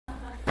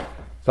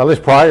So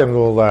let's pray, and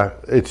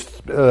it's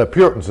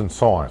Puritans and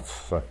science.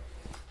 So.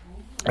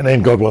 And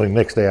then, God willing,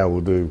 next hour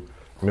we'll do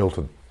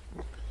Milton.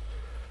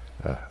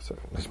 So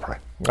let's pray.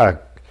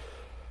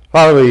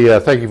 Father, we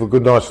thank you for a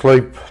good night's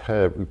sleep.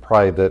 We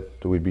pray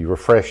that we'd be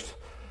refreshed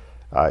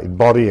in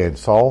body and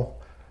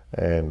soul,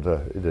 and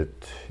that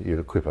you'd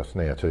equip us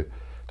now to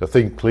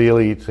think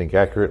clearly, to think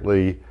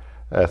accurately,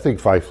 think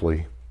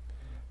faithfully,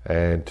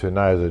 and to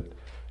know that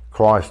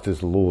Christ is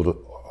the Lord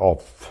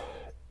of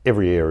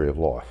every area of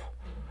life,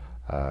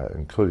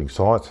 including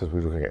science, as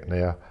we're looking at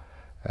now.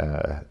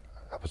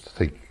 Help us to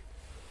think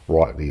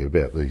rightly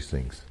about these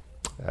things.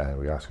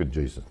 We ask in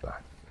Jesus' name.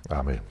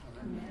 Amen.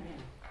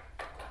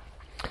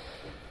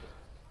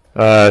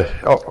 I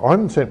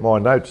haven't sent my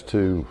notes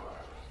to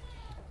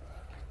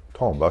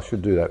Tom. I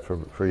should do that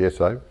for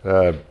yesterday,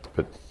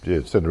 but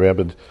yeah, send it around.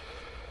 But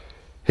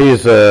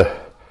here's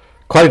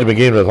quote to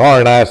begin with: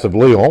 Irenaeus of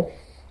Lyon.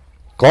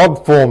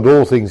 God formed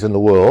all things in the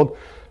world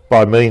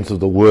by means of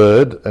the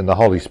Word and the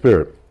Holy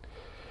Spirit.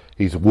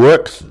 His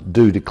works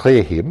do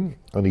declare him,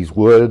 and his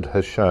word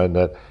has shown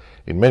that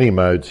in many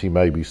modes he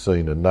may be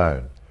seen and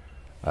known.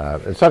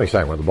 It's only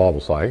saying what the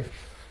Bible's saying,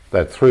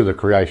 that through the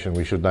creation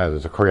we should know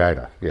there's a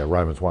creator. Yeah,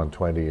 Romans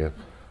 1:20,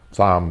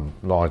 Psalm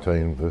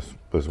 19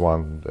 verse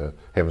 1,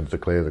 heavens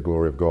declare the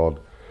glory of God.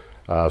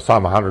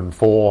 Psalm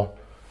 104,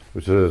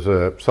 which is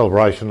a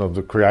celebration of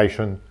the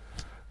creation,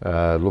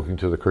 looking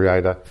to the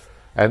creator.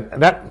 And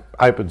that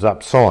opens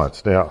up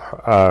science.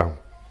 Now,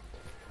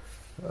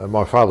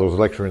 my father was a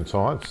lecturer in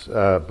science,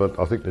 but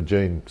I think the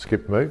gene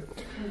skipped me,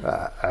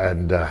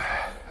 and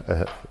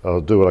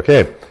I'll do what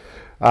I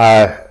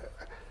can.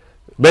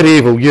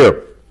 Medieval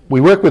Europe.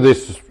 We work with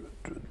this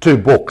two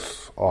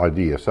books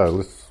idea,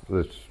 so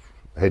let's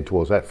head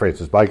towards that.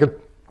 Francis Bacon.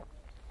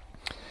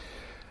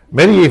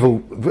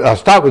 I'll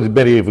start with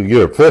medieval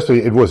Europe.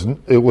 Firstly, it was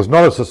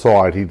not a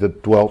society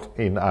that dwelt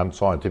in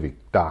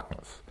unscientific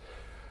darkness.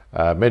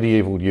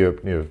 Medieval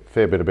Europe knew a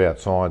fair bit about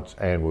science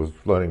and was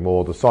learning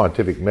more. The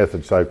scientific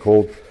method,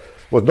 so-called,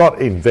 was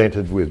not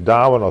invented with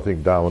Darwin. I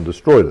think Darwin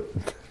destroyed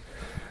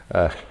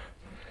it.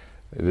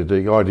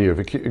 The idea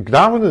of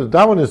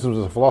Darwinism is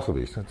a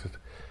philosophy.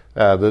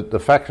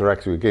 The facts are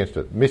actually against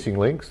it. Missing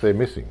links, they're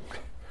missing.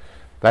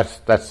 That's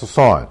the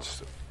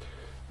science.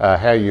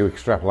 How you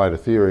extrapolate a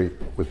theory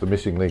with the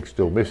missing link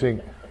still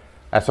missing,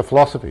 that's a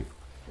philosophy.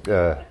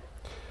 So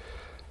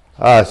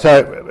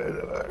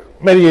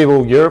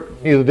medieval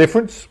Europe knew the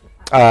difference.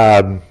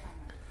 So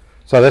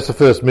that's the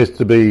first myth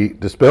to be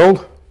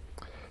dispelled.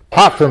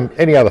 Apart from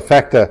any other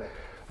factor,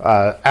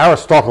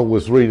 Aristotle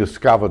was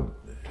rediscovered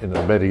in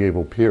the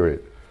medieval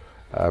period,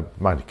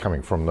 mainly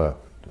coming from the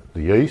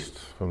East,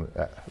 from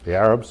the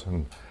Arabs,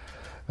 and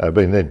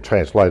being then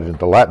translated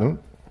into Latin.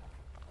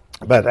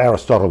 But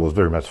Aristotle was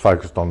very much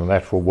focused on the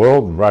natural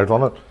world and wrote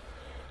on it,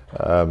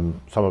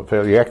 somewhat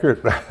fairly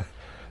accurate,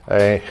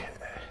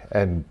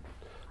 and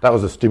that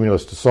was a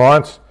stimulus to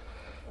science.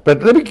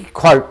 But let me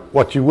quote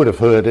what you would have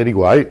heard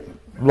anyway.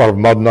 A lot of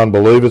modern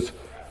unbelievers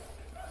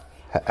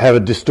have a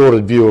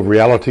distorted view of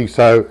reality.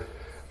 So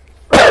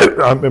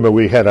I remember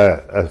we had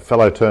a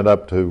fellow turned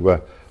up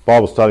to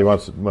Bible study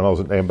once when I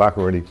was at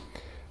Nambucca, and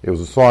he was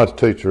a science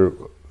teacher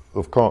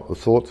of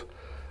sorts,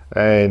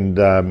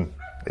 and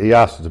he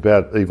asked us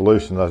about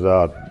evolution. I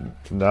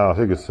said, no, I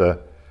think it's, I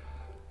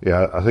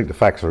think the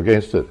facts are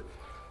against it.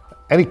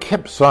 And he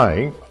kept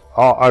saying,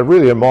 I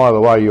really admire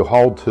the way you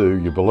hold to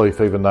your belief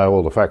even though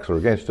all the facts are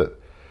against it.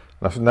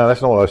 And I said, no,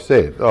 that's not what I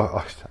said.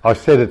 I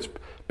said it's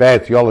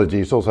bad theology,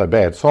 it's also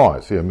bad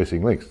science,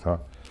 missing links. Huh?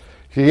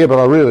 He said, yeah, but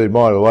I really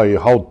admire the way you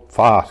hold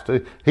fast.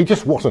 He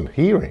just wasn't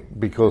hearing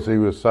because he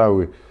was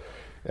so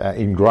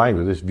ingrained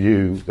with this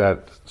view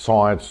that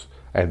science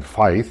and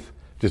faith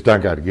just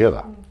don't go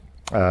together.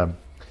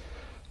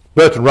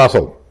 Bertrand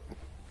Russell,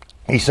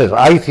 he says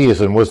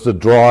atheism was the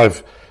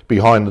drive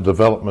behind the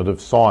development of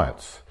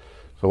science.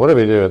 So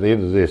whatever you do at the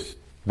end of this,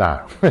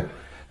 no, you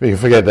can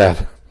forget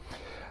that.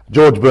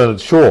 George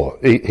Bernard Shaw,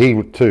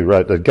 he too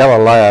wrote that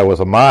Galileo was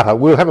a martyr.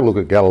 We'll have a look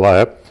at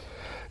Galileo.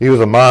 He was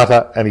a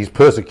martyr and his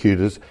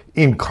persecutors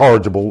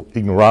incorrigible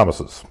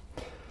ignoramuses.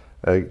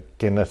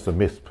 Again, that's the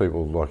myth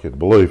people like you to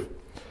believe.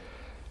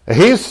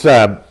 Here's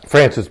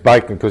Francis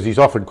Bacon, because he's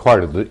often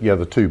quoted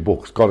the two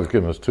books. God has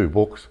given us two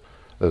books.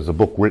 There's a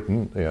book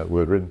written,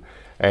 word written,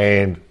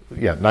 and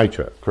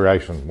nature,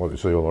 creation, what you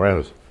see all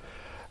around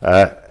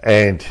us.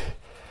 And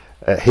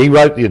he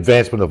wrote The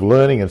Advancement of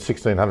Learning in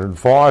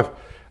 1605.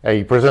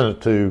 He presented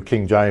it to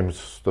King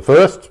James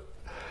I,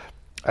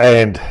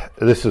 and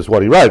this is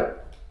what he wrote.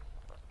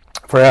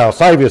 For our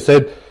Saviour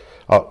said,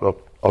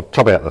 I'll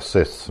chop out the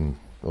cess and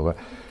all that.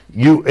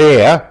 You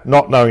err,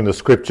 not knowing the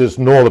Scriptures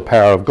nor the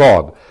power of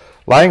God,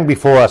 laying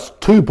before us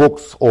two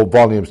books or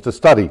volumes to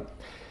study,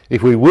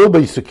 if we will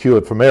be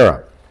secured from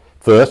error.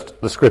 First,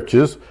 the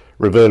Scriptures,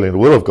 revealing the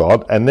will of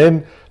God, and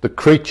then the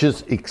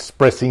creatures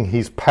expressing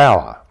his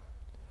power.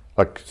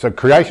 So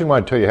creation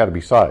won't tell you how to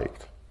be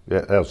saved,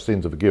 how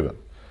sins are forgiven.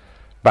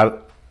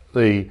 But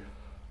the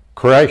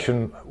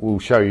creation will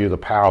show you the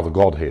power of the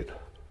Godhead.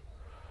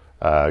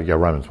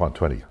 Romans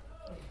 1:20.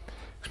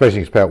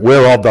 expressing its power,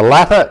 whereof the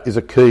latter is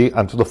a key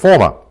unto the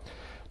former,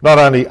 not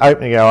only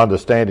opening our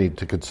understanding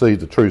to conceive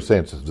the true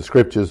sense of the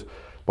Scriptures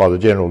by the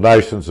general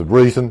notions of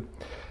reason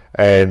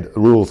and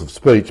rules of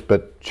speech,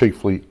 but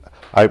chiefly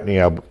opening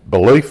our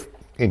belief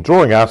in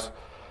drawing us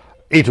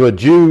into a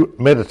due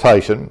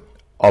meditation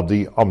of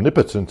the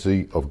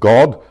omnipotency of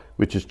God,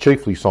 which is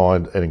chiefly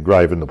signed and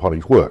engraven upon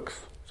his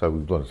works. So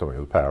we've learned something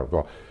of the power of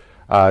God.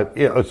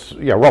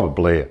 Robert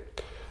Blair,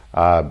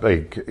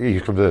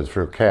 he's converted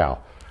through a cow.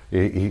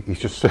 He's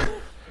just,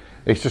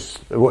 it's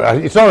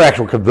not an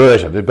actual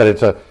conversion, but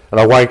it's an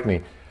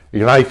awakening.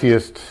 He's an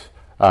atheist.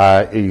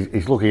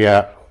 He's looking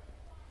out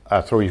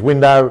through his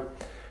window.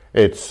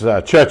 It's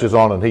church is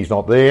on and he's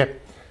not there.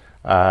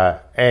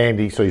 And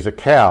he sees a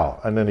cow,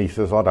 and then he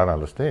says, I don't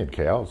understand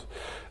cows.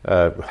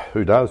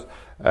 Who does?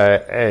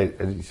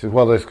 And he says,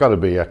 well, there's got to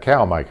be a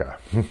cow maker.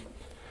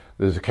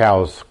 There's a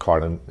cow's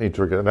quite an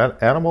intricate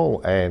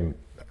animal, and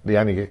the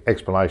only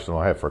explanation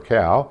I have for a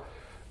cow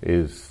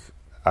is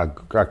a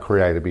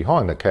creator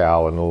behind the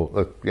cow, and all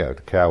the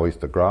cow eats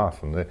the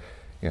grass, and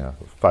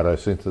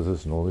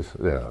photosynthesis and all this.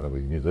 Yeah,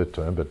 we knew that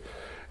term, but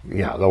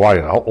the way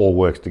it all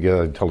works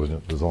together,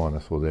 intelligent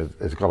designer. So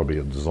there's got to be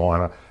a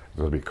designer. There's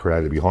got to be a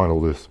creator behind all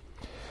this.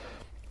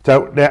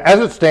 So now, as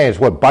it stands,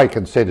 what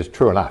Bacon said is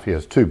true enough. He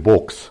has two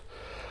books.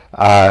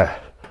 A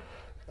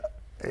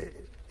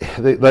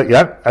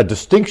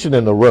distinction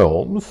in the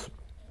realms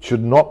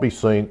should not be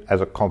seen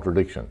as a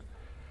contradiction,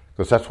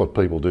 because that's what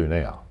people do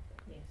now.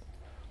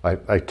 Yes.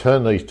 They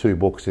turn these two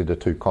books into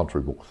two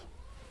contrary books.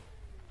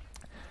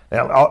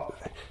 Now,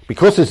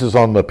 because this is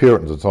on the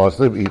Puritans and science,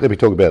 let me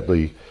talk about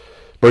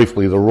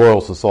briefly the Royal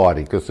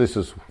Society, because this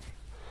is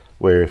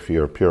where, if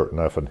you're a Puritan,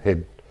 often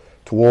head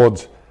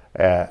towards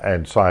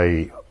and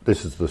say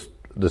this is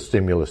the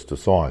stimulus to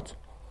science.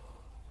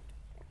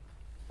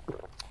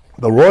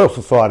 The Royal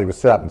Society was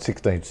set up in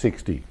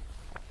 1660.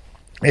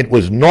 It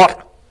was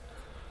not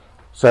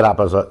set up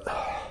as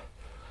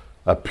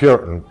a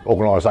Puritan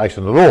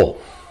organisation at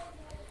all.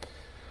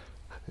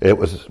 It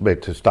was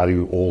meant to study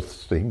all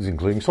things,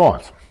 including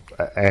science.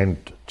 And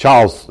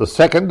Charles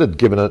II had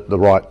given it the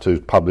right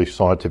to publish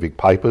scientific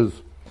papers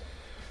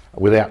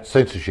without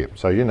censorship,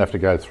 so you didn't have to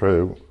go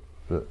through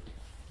the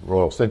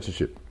royal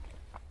censorship.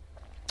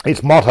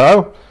 Its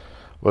motto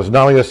was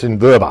nullius in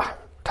verba,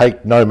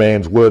 take no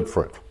man's word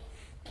for it.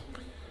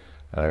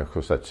 And of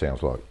course that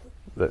sounds like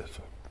it's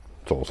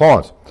all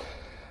science.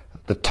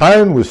 The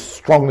tone was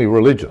strongly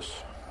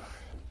religious.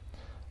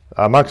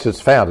 Amongst its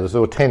founders,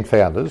 there were 10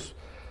 founders,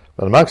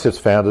 but amongst its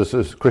founders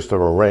is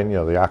Christopher Wren,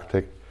 the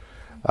architect,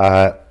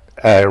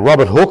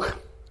 Robert Hooke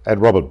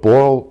and Robert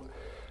Boyle.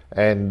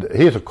 And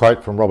here's a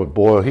quote from Robert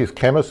Boyle. He's a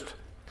chemist.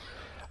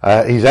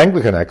 He's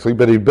Anglican, actually,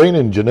 but he'd been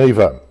in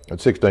Geneva in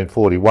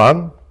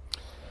 1641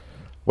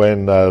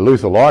 when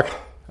Luther,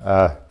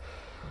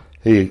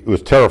 he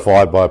was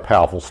terrified by a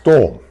powerful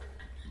storm.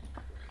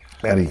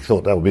 And he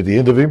thought that would be the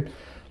end of him.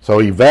 So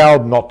he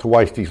vowed not to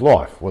waste his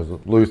life. Was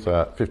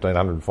Luther,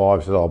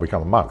 1505, said, I'll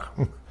become a monk.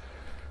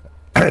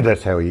 And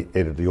that's how he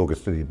entered the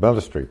Augustinian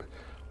monastery.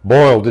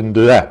 Boyle didn't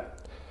do that.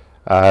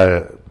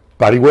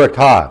 But he worked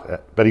hard.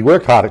 But he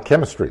worked hard at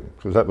chemistry,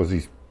 because that was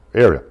his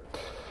area.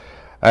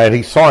 And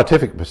his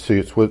scientific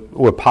pursuits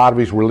were part of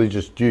his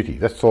religious duty.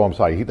 That's all I'm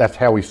saying. That's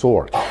how he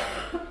saw it.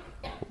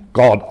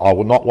 God, I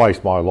will not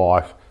waste my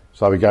life,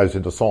 so he goes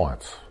into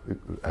science.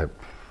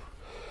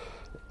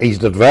 He's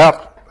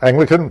devout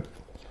Anglican.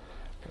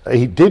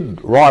 He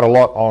did write a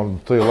lot on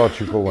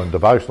theological and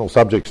devotional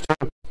subjects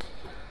too.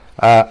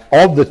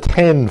 Of the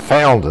 10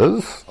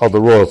 founders of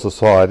the Royal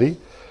Society,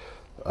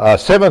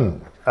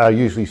 7 are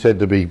usually said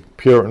to be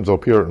Puritans or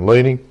Puritan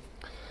leaning.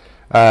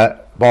 By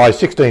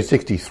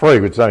 1663,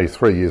 which is only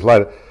 3 years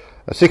later,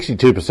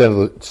 62%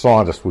 of the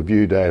scientists were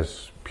viewed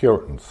as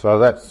Puritans. So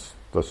that's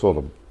the sort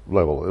of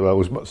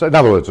level. So in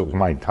other words, it was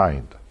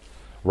maintained,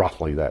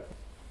 roughly that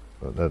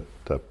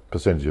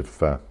percentage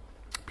of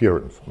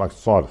Puritans amongst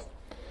the scientists.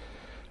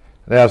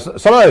 Now,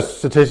 some of those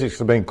statistics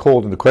have been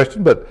called into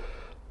question, but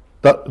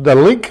the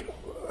link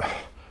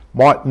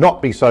might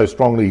not be so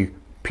strongly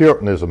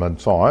Puritanism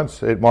and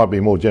science. It might be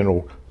more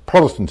general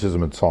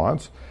Protestantism and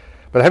science.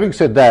 But having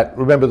said that,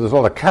 remember there's a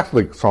lot of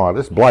Catholic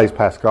scientists. Blaise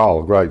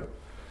Pascal, a great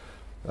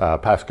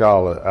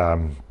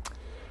Pascal,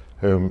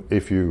 whom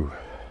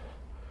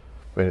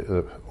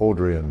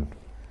Audrey and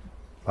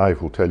Ave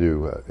will tell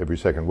you every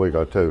second week,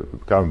 I tell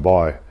you, go and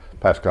buy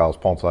Pascal's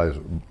Pensées,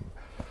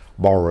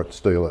 borrow it,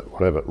 steal it,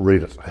 whatever,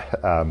 read it.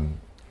 One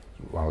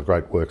of the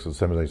great works of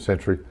the 17th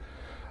century.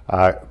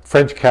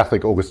 French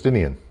Catholic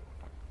Augustinian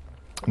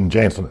and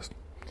Jansenist.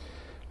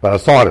 But a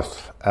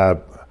scientist,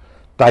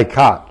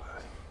 Descartes,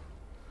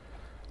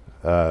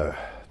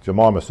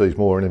 Jemima sees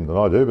more in him than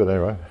I do, but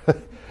anyway,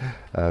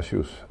 she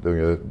was doing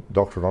a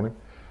doctorate on him.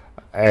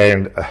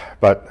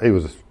 But he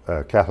was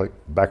a Catholic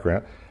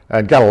background,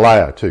 and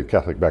Galileo too,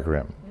 Catholic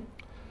background.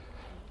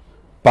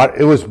 But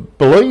it was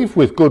believed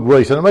with good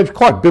reason, I mean it's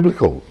quite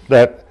biblical,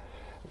 that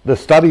the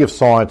study of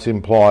science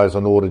implies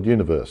an ordered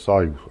universe.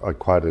 I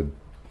quoted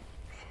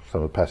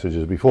some of the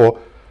passages before,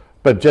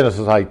 but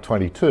Genesis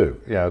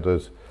 8:22,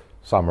 there's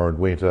summer and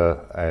winter.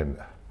 And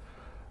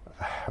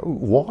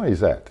why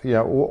is that?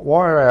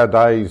 Why are our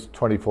days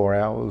 24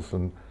 hours,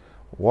 and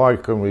why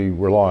can we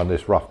rely on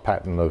this rough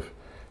pattern of,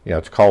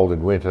 it's cold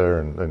in winter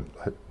and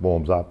it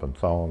warms up and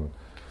so on.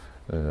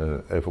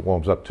 If it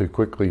warms up too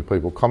quickly,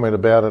 people comment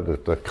about it.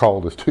 If the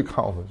cold is too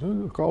cold, it's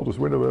the coldest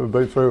winter we've ever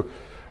been through.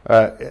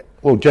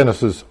 Well,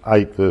 Genesis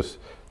 8 verse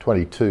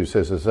 22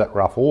 says there's that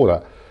rough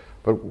order,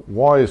 but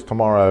why is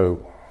tomorrow,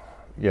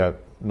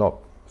 not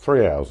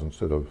 3 hours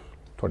instead of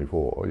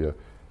 24?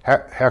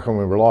 How can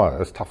we rely on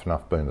it? It's tough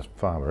enough being a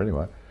farmer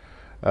anyway.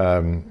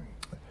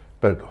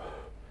 But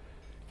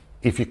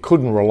if you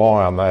couldn't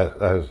rely on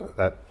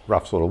that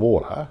rough sort of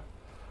order,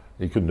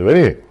 you couldn't do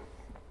anything.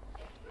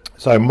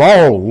 So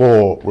moral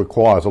law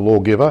requires a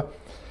lawgiver,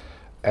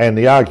 and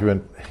the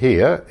argument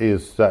here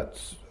is that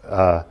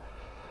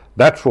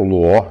natural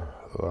law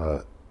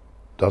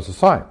does the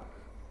same.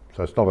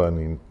 So it's not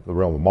only in the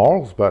realm of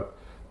morals, but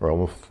the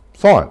realm of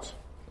science.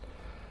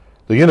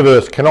 The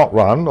universe cannot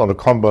run on a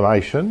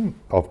combination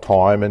of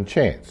time and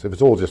chance. If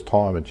it's all just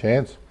time and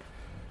chance,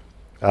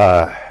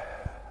 you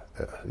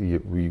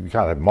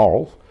can't have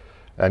morals,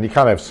 and you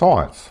can't have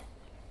science.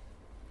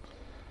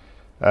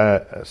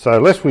 So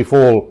lest we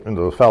fall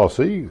into the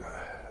fallacy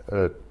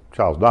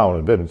Charles Darwin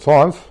invented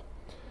science,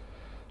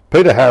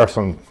 Peter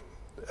Harrison,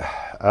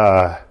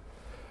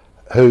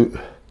 who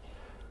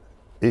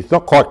is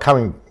not quite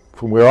coming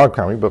from where I'm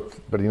coming, but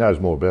he knows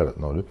more about it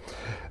than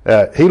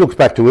I do. He looks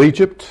back to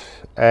Egypt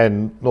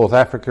and North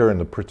Africa in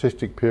the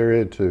patristic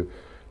period to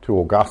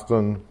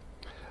Augustine.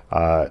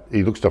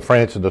 He looks to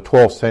France in the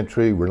 12th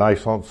century,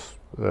 Renaissance,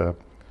 in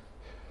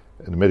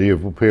the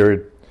medieval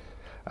period.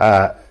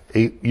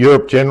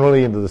 Europe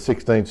generally into the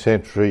 16th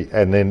century,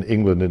 and then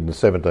England in the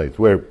 17th.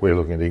 We're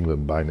looking at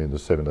England mainly in the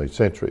 17th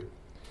century.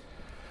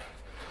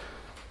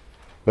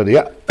 But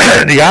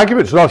the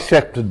argument's not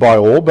accepted by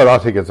all, but I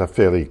think it's a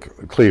fairly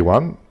clear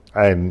one,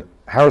 and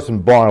Harrison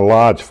by and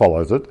large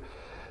follows it,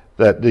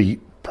 that the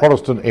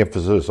Protestant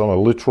emphasis on a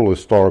literal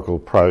historical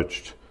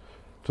approach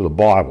to the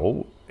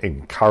Bible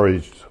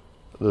encouraged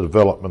the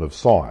development of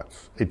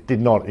science. It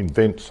did not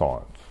invent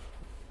science.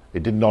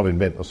 It did not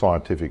invent the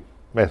scientific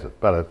method,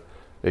 but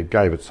it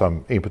gave it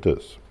some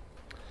impetus.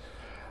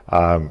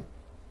 The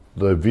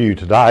view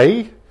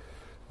today,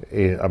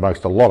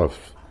 amongst a lot of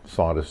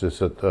scientists, is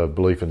that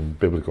belief in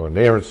biblical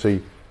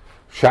inerrancy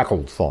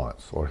shackled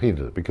science, or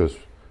hindered it, because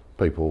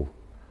people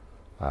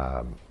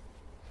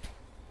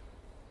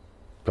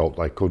felt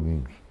they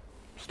couldn't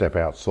step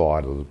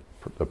outside of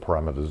the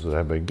parameters that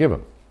had been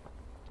given.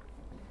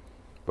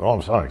 But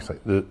I'm saying,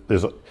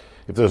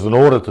 if there's an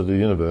order to the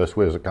universe,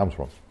 where does it come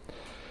from?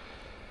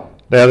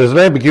 Now, there's an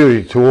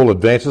ambiguity to all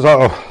advances.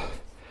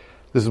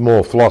 This is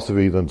more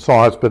philosophy than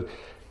science, but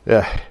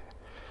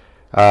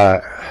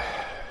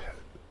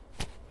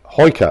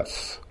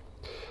Huygens,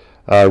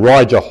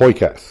 Roger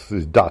Huygens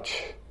is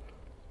Dutch.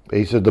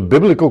 He said the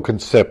biblical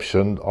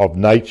conception of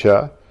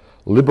nature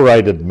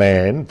liberated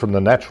man from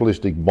the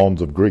naturalistic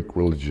bonds of Greek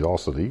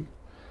religiosity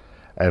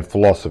and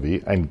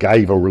philosophy, and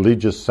gave a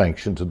religious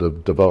sanction to the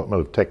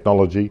development of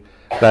technology,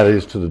 that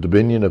is, to the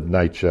dominion of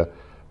nature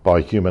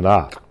by human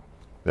art.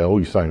 Now, all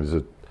you're saying is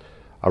that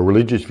a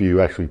religious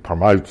view actually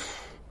promotes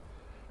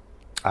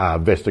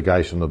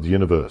investigation of the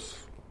universe,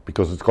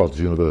 because it's God's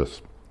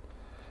universe.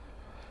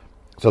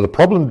 So the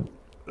problem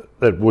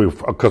that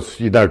because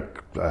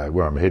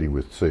where I'm heading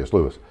with C.S.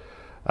 Lewis,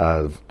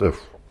 the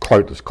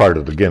quote is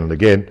quoted again and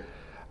again,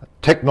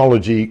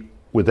 technology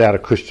without a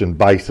Christian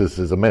basis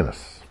is a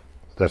menace.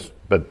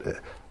 But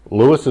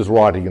Lewis is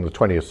writing in the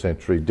 20th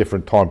century,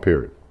 different time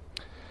period.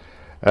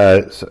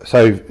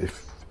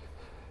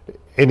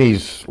 In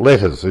his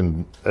letters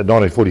in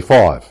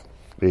 1945,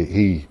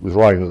 he was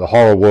writing the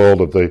horror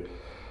world of the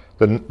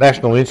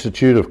National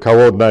Institute of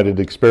Coordinated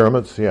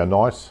Experiments.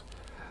 Nice.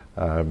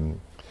 It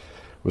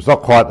was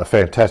not quite the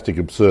fantastic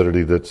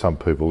absurdity that some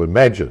people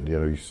imagined.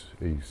 His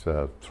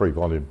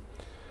 3-volume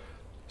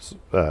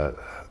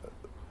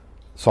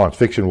science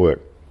fiction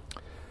work.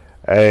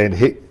 And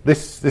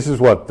this is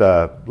what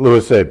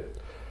Lewis said.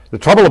 The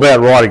trouble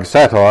about writing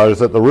satire is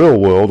that the real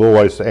world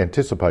always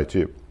anticipates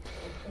you.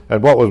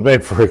 And what was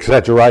meant for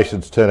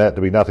exaggerations turn out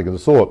to be nothing of the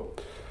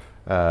sort,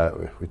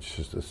 which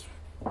is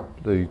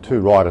the two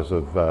writers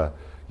of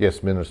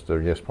Yes Minister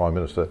and Yes Prime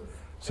Minister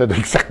said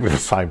exactly the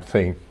same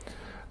thing.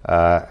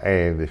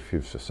 And if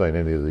you've seen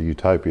any of the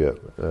Utopia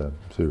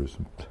series.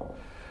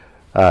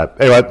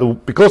 Anyway,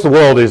 because the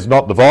world is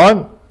not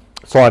divine,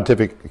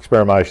 scientific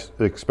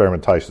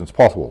experimentation is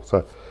possible.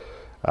 So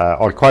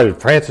I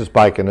quoted Francis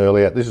Bacon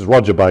earlier. This is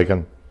Roger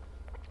Bacon.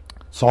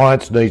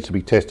 Science needs to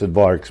be tested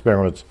via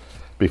experiments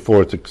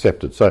before it's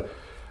accepted. So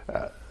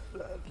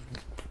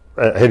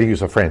Heading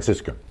is a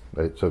Franciscan,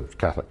 so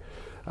Catholic.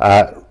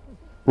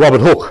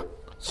 Robert Hooke.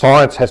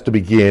 Science has to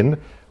begin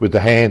with the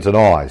hands and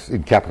eyes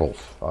in capitals,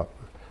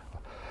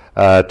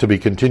 to be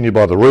continued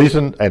by the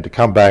reason and to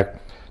come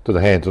back to the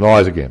hands and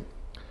eyes again.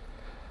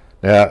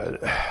 Now,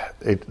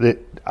 I'm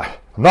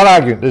not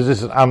arguing this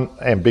is an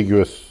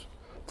unambiguous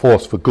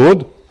force for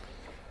good,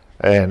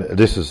 and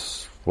this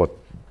is what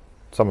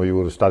some of you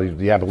would have studied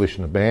The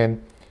Abolition of Man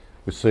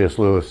with C.S.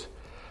 Lewis.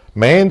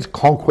 Man's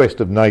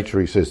conquest of nature,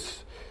 he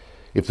says,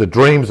 if the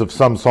dreams of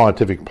some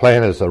scientific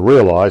planners are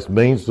realised,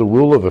 means the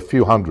rule of a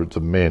few hundreds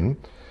of men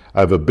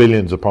over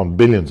billions upon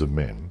billions of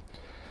men.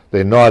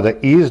 There neither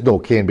is nor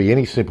can be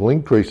any simple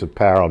increase of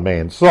power on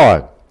man's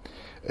side.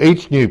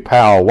 Each new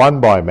power won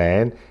by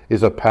man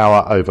is a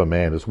power over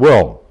man as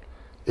well.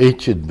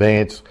 Each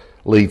advance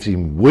leaves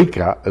him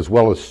weaker as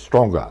well as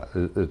stronger.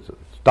 It's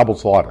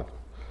double-sided.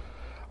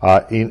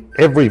 In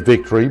every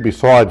victory,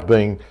 besides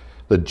being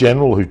the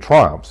general who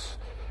triumphs,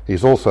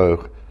 he's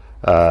also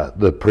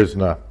the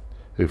prisoner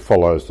who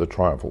follows the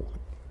triumphal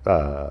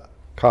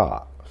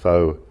car.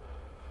 So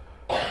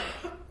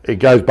it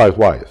goes both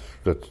ways.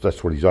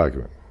 That's what he's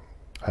arguing.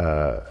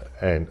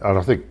 And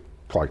I think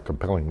quite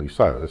compellingly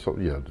so. That's,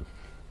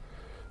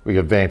 we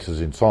get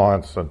advances in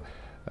science, and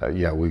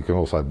we can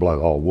also blow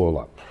the whole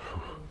world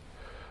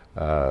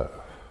up,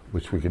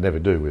 which we can never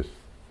do with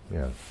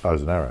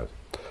bows and arrows.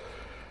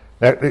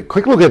 Now, a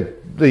quick look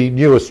at the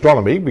new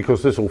astronomy,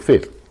 because this will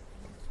fit.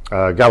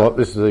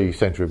 This is the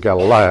century of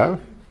Galileo,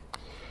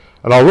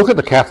 and I'll look at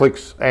the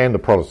Catholics and the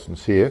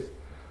Protestants here.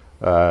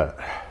 The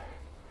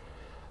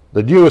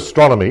new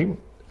astronomy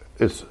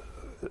is,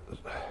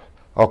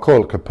 I'll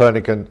call it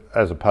Copernican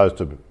as opposed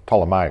to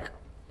Ptolemaic.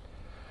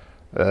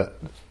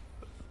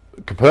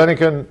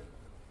 Copernican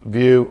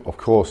view, of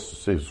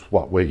course, is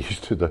what we're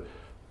used to.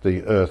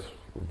 The Earth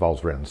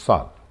revolves around the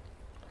Sun.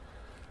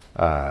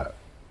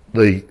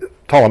 The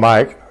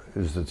Ptolemaic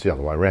is it's the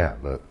other way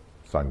around. The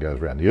Sun goes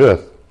around the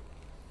Earth.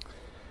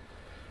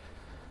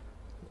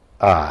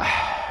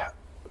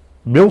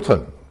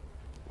 Milton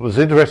was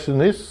interested in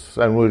this,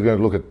 and we're going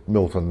to look at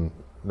Milton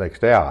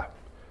next hour.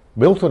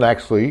 Milton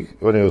actually,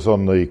 when he was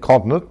on the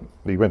continent,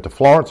 he went to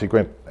Florence. He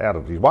went out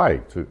of his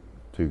way to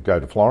go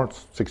to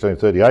Florence,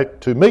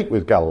 1638, to meet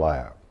with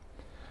Galileo.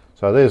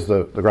 So there's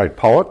the great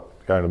poet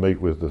going to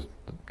meet with the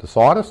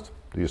scientist,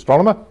 the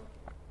astronomer.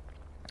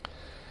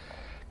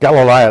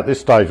 Galileo at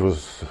this stage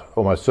was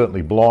almost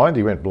certainly blind.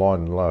 He went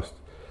blind in the last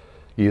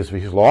years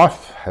of his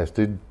life, as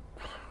did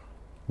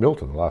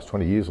Milton. The last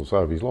 20 years or so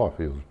of his life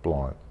he was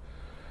blind.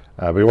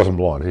 But he wasn't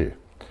blind here.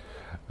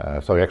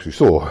 So he actually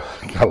saw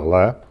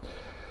Galileo.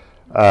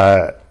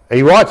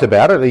 He writes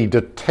about it. He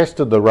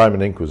detested the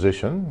Roman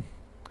Inquisition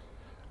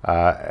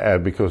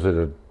because it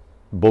had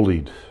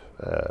bullied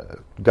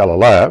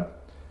Galileo.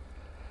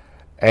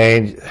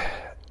 And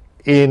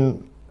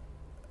in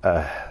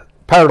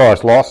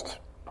Paradise Lost,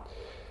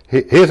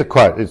 here's a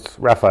quote. It's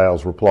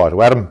Raphael's reply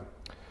to Adam.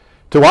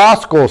 To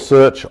ask or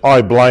search,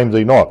 I blame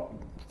thee not.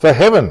 For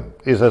heaven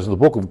is as the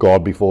book of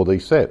God before thee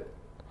set,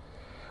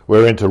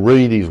 wherein to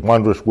read his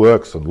wondrous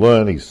works and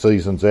learn his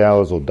seasons,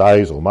 hours, or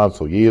days, or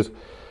months, or years.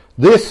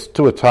 This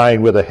to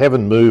attain whether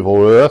heaven move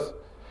or earth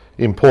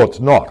imports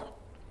not.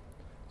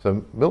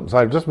 So Milton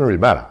said it doesn't really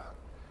matter.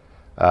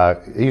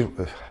 He's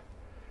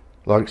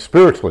like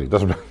spiritually,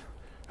 doesn't matter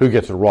who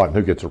gets it right and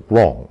who gets it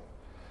wrong.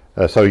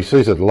 So he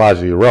sees it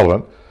largely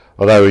irrelevant,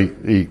 although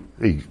he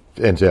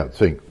ends out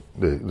think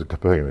the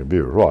Copernican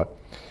view is right.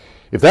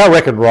 If thou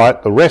reckon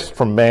right, the rest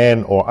from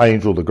man or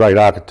angel, the great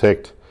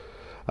architect,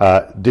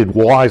 did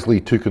wisely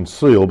to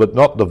conceal, but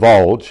not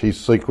divulge his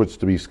secrets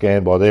to be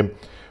scanned by them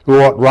who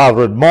ought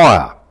rather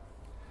admire.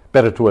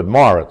 Better to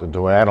admire it than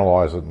to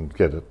analyse it and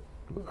get it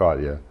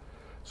right, yeah.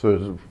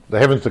 So the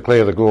heavens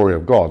declare the glory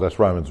of God. That's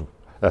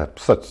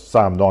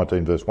Psalm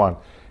 19 verse 1.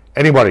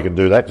 Anybody can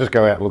do that. Just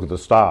go out and look at the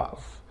stars.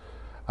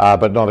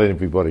 But not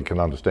everybody can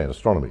understand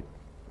astronomy.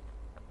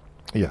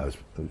 Is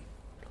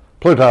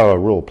Pluto a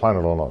real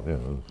planet or not?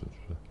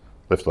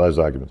 Left those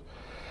arguments.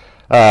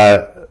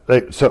 But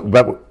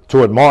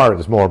to admire it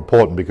is more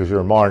important because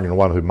you're admiring the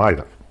one who made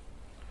it.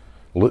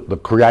 The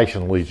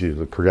creation leads you to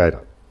the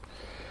Creator.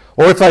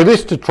 Or if they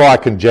list to try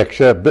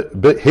conjecture,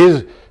 but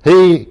his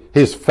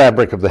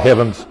fabric of the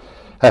heavens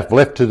hath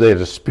left to their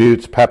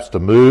disputes, perhaps to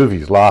move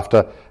his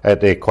laughter at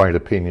their quaint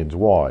opinions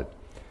wide.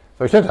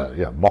 So he said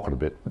to mock it a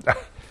bit.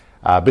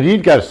 But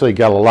he'd go to see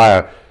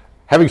Galileo.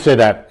 Having said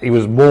that, he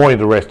was more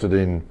interested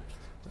in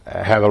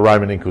how the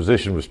Roman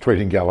Inquisition was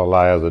treating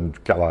Galileo than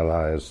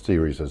Galileo's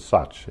theories as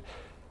such.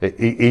 He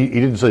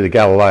didn't see the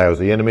Galileo as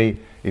the enemy,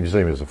 he didn't see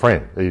him as a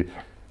friend.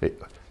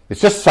 It's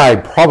just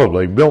saying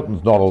probably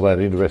Milton's not all that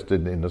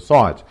interested in the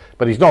science,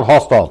 but he's not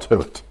hostile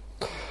to it.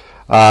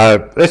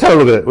 Let's have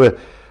a look at it.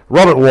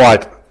 Robert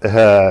White,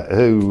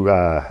 who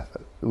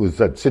was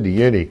at Sydney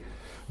Uni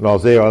when I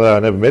was there, although I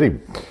never met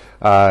him,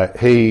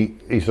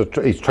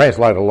 he's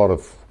translated a lot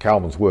of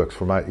Calvin's works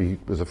he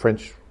was a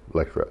French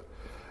lecturer.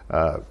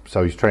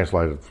 So he's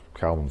translated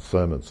Calvin's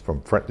sermons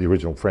from the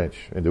original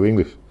French into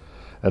English,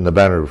 and the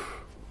Banner have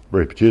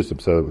reproduced them,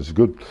 so it was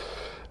good.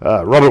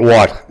 Robert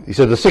White, he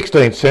said the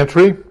 16th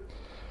century,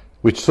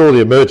 which saw the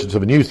emergence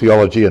of a new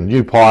theology and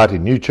new piety,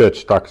 new church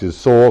structures,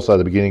 saw also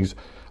the beginnings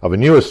of a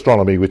new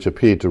astronomy which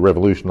appeared to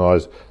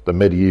revolutionise the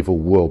medieval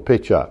world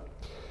picture.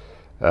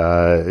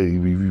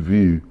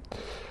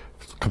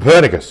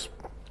 Copernicus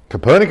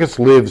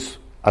lives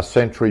a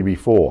century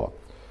before.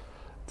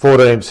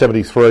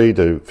 1473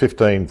 to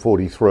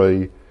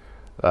 1543,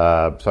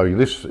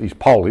 So he's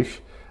Polish,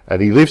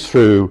 and he lives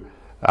through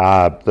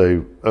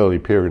the early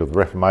period of the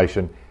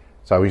Reformation.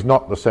 So he's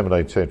not the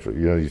 17th century.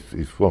 You know,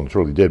 he's well and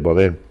truly dead by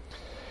then.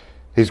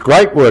 His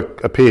great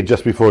work appeared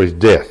just before his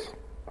death,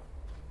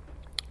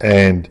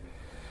 and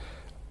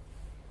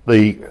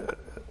the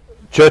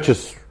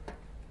churches,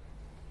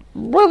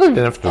 well, they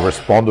didn't have to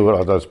respond to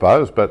it, I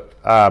suppose, but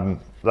they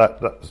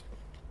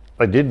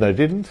did and they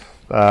didn't.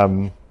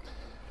 A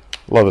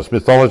lot of it's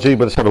mythology,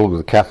 but let's have a look at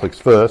the Catholics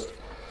first.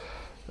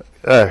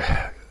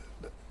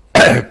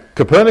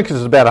 Copernicus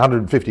is about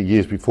 150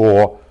 years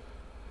before,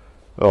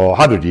 or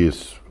 100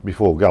 years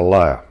before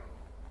Galileo.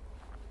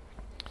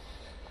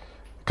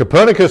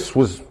 Copernicus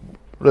was,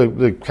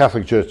 the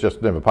Catholic Church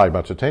just never paid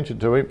much attention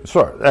to him,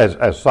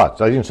 as such.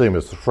 They didn't see him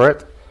as a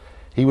threat.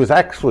 He was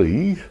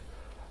actually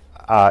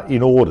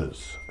in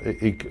orders.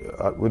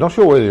 We're not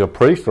sure whether he's a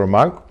priest or a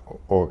monk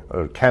or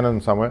a canon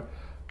somewhere,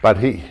 but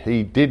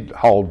he did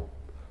hold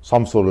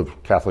some sort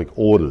of Catholic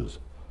orders,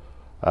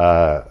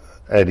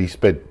 and he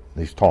spent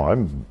his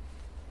time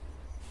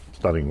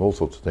studying all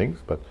sorts of things,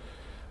 but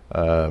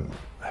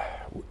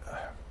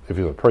if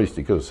he was a priest,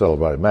 he could have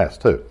celebrated Mass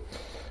too.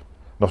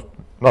 Not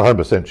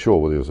 100% sure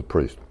whether he was a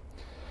priest.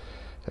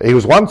 He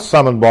was once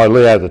summoned by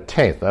Leo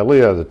X. Now,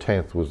 Leo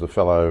X was the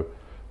fellow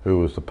who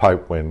was the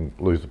Pope when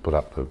Luther put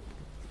up the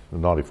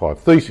 95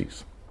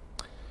 Theses.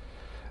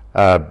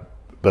 But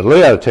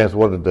Leo X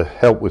wanted to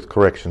help with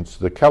corrections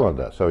to the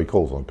calendar, so he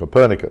calls on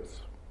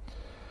Copernicus.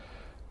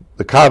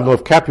 The Cardinal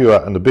of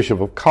Capua and the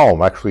Bishop of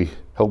Culm actually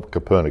helped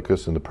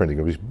Copernicus in the printing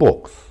of his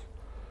books,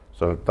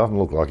 so it doesn't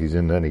look like he's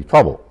in any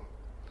trouble.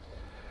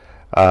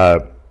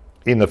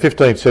 In the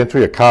 15th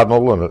century, a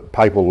cardinal and a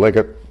papal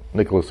legate,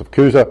 Nicholas of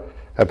Cusa,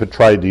 had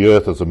portrayed the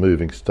earth as a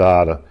moving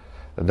star,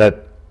 and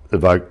that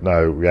evoked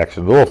no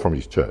reaction at all from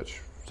his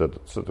church. So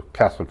the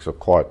Catholics are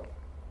quite,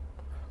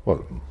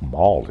 well,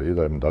 mild here,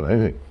 they haven't done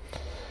anything.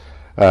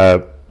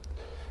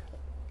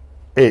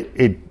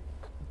 It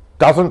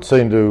doesn't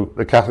seem to,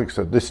 the Catholics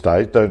at this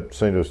stage don't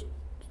seem to have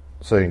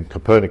seen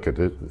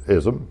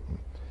Copernicanism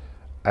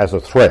as a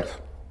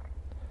threat.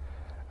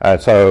 And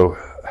so,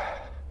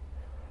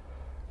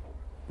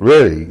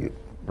 really,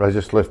 they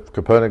just left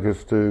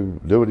Copernicus to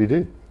do what he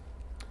did.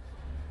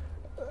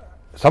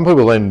 Some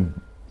people then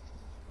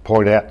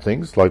point out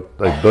things like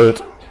they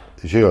burnt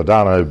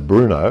Giordano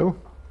Bruno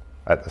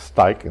at the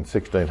stake in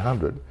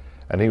 1600,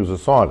 and he was a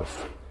scientist.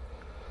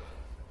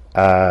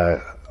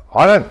 I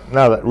don't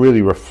know that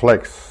really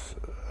reflects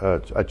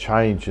a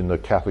change in the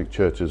Catholic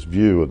Church's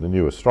view of the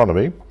new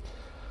astronomy.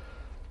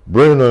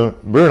 Bruno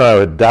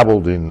had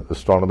dabbled in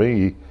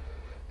astronomy.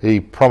 He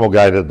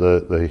promulgated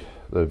the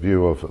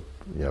view of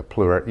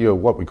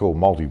what we call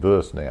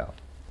multiverse now,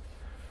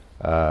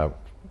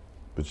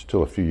 which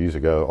till a few years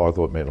ago I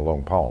thought meant a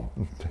long poem.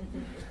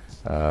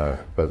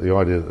 But the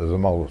idea that there's a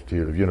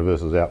multitude of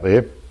universes out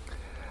there,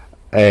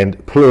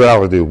 and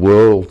plurality of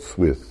worlds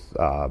with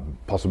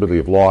possibility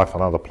of life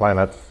on other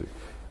planets.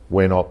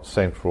 We're not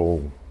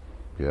central.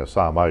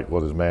 Psalm 8,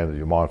 what is man that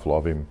you're mindful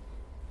of him?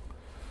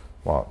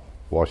 Well,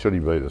 why should he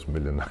be? There's a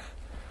million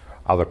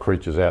other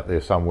creatures out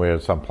there somewhere,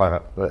 some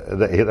planet.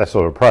 That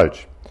sort of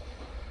approach.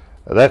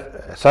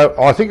 So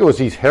I think it was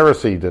his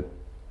heresy that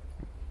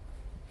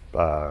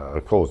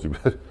caused him,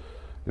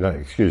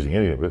 excusing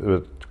anything, but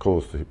it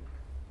caused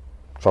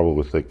trouble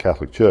with the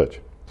Catholic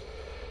Church.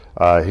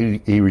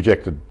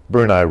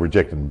 Bruno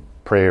rejected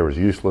prayer as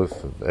useless,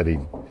 and he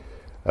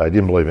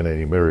didn't believe in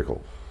any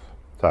miracles.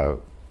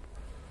 So,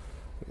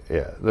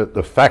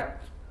 the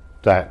fact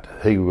that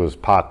he was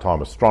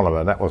part-time astronomer,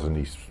 and that wasn't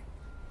his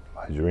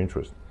major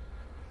interest,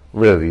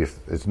 really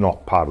it's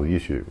not part of the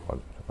issue, I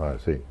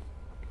don't think,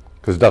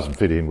 because it doesn't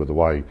fit in with the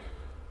way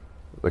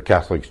the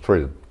Catholics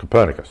treated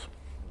Copernicus.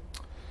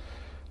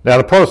 Now,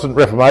 the Protestant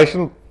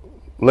Reformation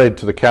led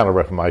to the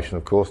Counter-Reformation,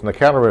 of course, and the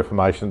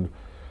Counter-Reformation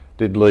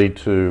did lead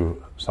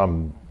to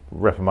some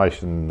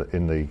reformation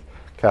in the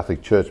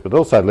Catholic Church, but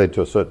also led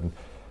to a certain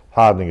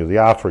hardening of the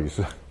arteries.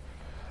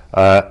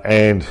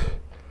 And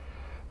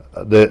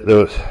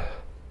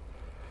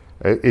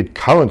it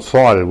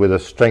coincided with a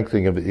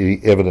strengthening of the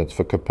evidence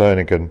for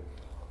Copernican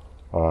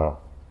or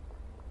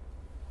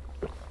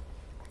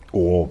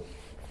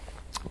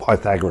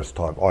Pythagoras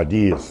type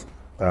ideas.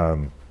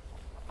 And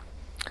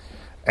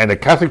the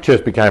Catholic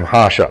Church became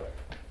harsher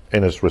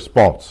in its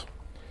response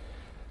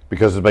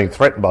because it's been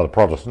threatened by the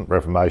Protestant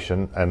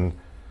Reformation, and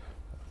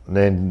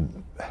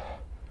then,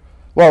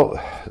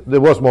 well, there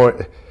was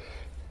more.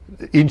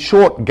 In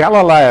short,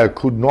 Galileo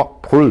could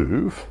not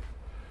prove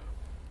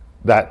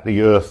that the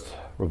Earth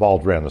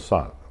revolved around the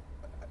sun.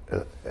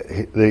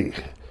 The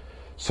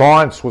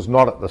science was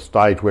not at the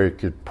stage where it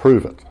could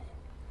prove it.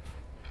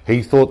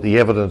 He thought the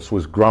evidence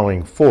was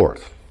growing for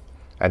it,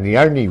 and the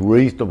only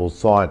reasonable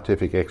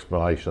scientific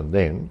explanation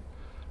then,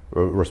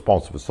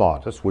 response of a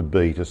scientist, would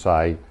be to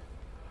say,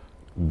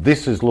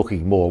 this is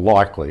looking more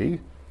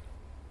likely,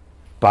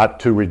 but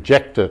to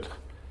reject it,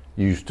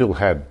 you still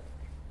had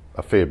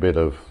a fair bit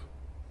of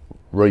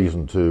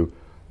reason to,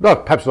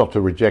 perhaps not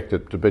to reject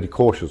it, to be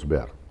cautious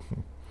about it.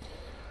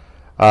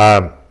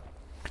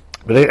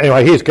 But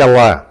anyway, here's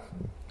Galileo.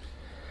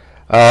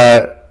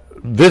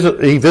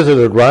 He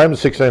visited Rome in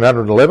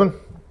 1611,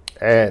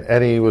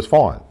 and he was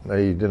fine.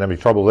 He didn't have any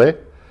trouble there.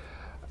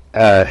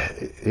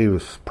 He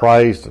was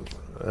praised.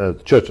 The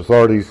church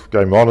authorities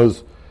gave him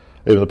honours.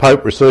 Even the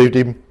Pope received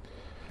him.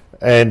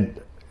 And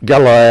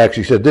Galileo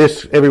actually said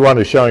this: "Everyone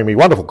is showing me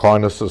wonderful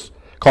kindness,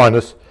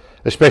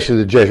 especially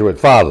the Jesuit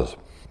fathers."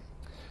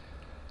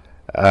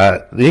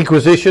 The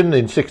Inquisition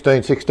in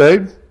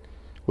 1616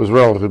 was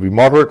relatively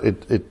moderate.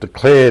 It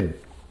declared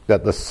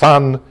that the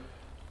sun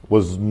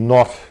was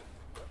not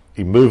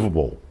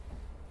immovable,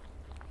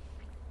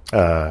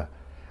 and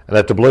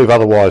that to believe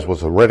otherwise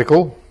was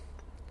heretical.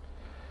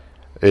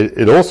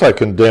 It also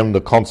condemned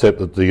the concept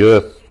that the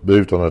earth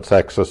moved on its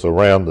axis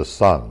around the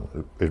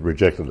sun. It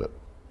rejected it.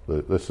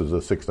 This is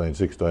the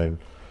 1616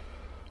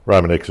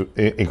 Roman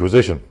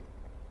Inquisition.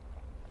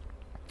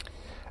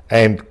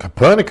 And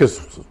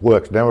Copernicus'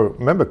 works. Now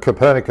remember,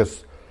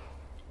 Copernicus,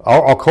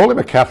 I'll call him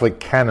a Catholic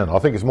canon. I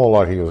think it's more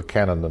like he was a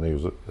canon than he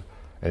was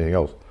anything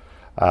else.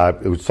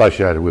 It was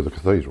associated with the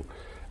cathedral.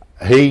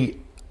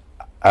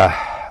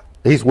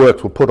 His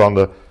works were put on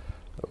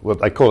what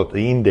they call it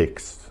the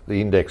index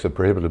of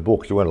prohibited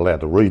books. You weren't allowed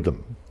to read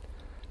them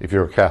if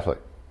you're a Catholic.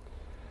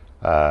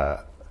 And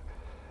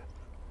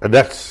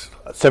that's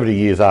 70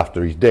 years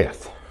after his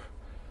death.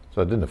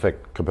 So it didn't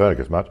affect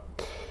Copernicus much.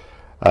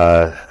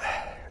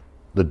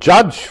 The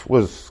judge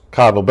was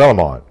Cardinal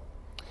Bellarmine,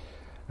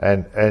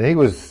 and he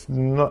was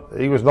not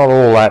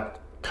all that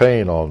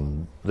keen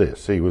on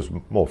this. He was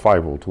more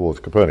favourable towards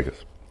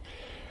Copernicus.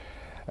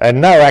 And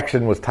no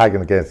action was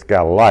taken against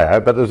Galileo,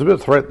 but there's a bit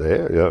of threat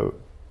there.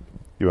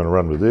 You want to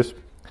run with this?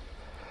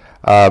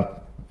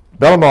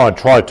 Bellarmine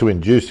tried to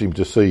induce him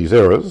to see his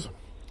errors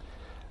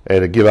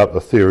and to give up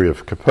the theory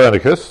of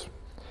Copernicus,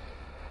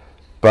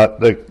 but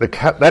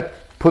that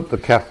put the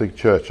Catholic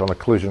Church on a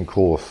collision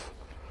course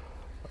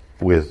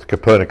with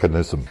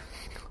Copernicanism.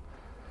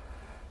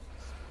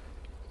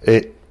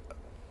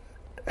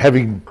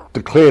 Having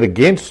declared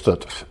against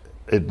it,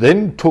 it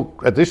then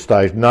took, at this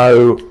stage,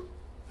 no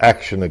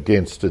action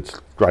against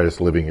its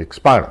greatest living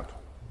exponent.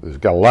 There's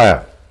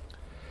Galileo.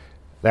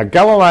 Now,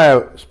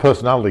 Galileo's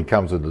personality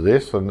comes into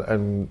this,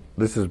 and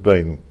this has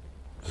been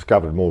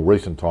discovered in more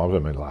recent times, I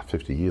mean, the last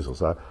 50 years or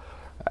so.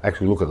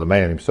 Actually, look at the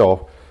man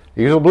himself.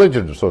 He was a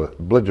belligerent sort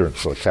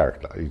of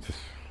character.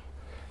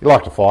 He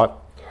liked to fight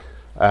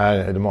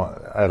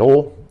at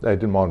all. They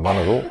didn't mind one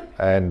at all.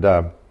 And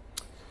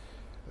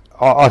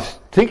I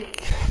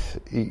think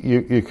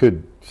you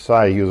could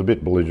say he was a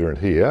bit belligerent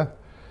here.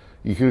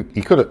 You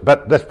could have,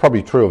 but that's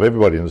probably true of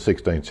everybody in the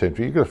 16th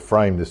century. You could have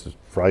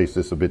phrased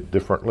this a bit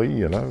differently,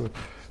 you know.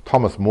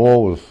 Thomas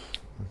More was,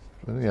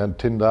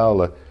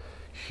 Tyndale,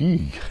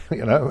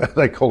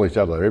 they call each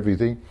other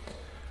everything.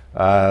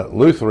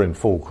 Luther in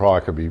full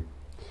cry could be,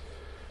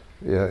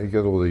 he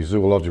got all these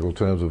zoological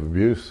terms of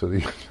abuse that he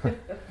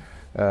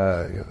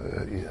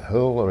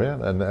hurl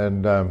around,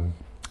 and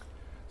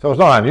so it's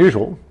not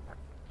unusual.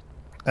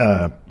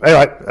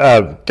 Anyway,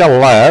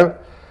 Galileo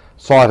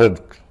cited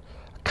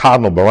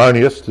Cardinal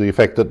Baronius to the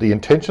effect that the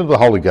intention of the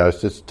Holy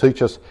Ghost is to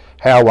teach us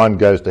how one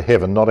goes to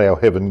heaven, not how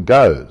heaven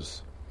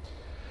goes.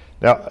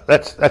 Now,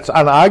 that's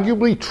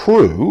unarguably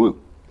true,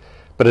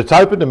 but it's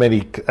open to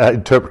many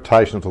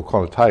interpretations or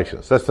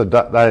connotations. It's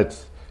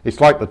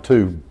like the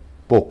two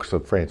books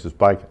of Francis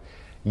Bacon.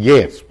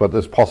 Yes, but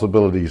there's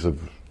possibilities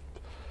of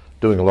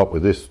doing a lot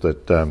with this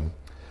that are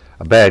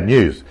bad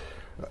news.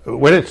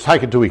 When it's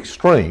taken to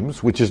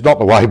extremes, which is not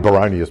the way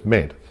Baronius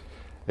meant,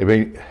 I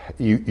mean,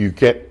 you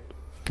get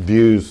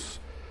views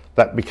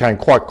that became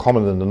quite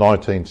common in the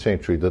 19th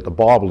century, that the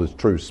Bible is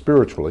true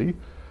spiritually,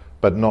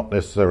 but not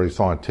necessarily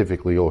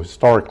scientifically or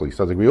historically.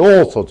 So there can be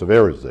all sorts of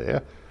errors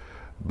there,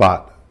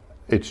 but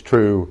it's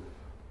true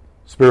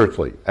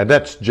spiritually. And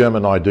that's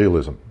German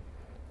idealism.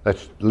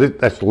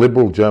 That's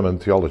liberal German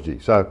theology.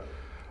 So,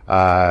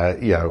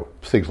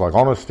 things like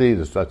honesty,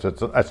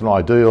 that's an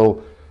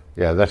ideal.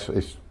 Yeah,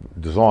 it's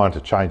designed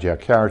to change our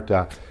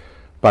character.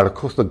 But of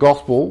course the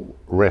gospel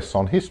rests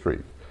on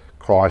history.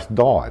 Christ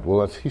died. Well,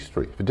 that's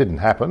history. If it didn't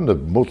happen, the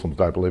Muslims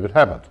don't believe it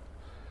happened.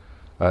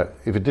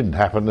 If it didn't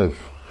happen, the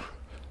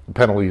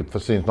penalty for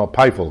sin is not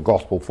paid for. The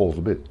gospel falls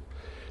a bit.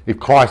 If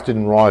Christ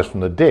didn't rise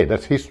from the dead,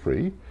 that's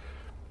history.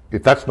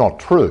 If that's not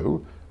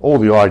true, all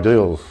the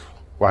ideals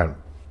won't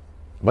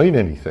mean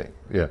anything.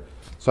 Yeah.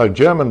 So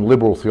German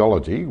liberal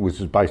theology, which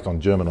is based on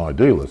German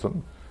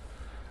idealism,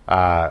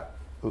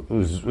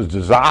 was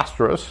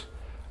disastrous,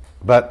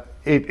 but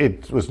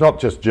it was not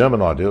just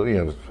German ideal.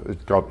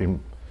 It got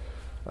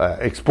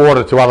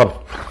exported to other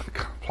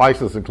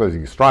places,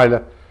 including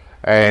Australia,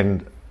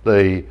 and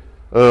the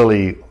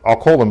early, I'll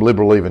call them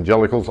liberal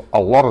evangelicals, a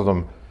lot of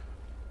them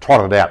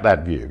trotted out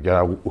that view.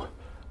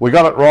 We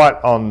got it right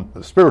on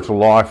the spiritual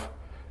life,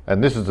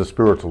 and this is the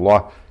spiritual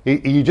life.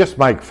 You just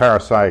make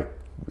Pharisees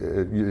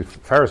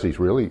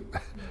really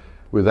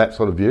with that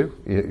sort of view.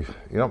 You're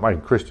not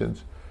making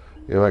Christians.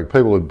 You make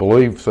people who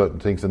believe certain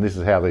things, and this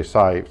is how they're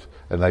saved,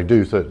 and they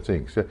do certain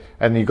things.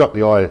 And you've got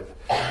a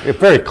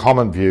very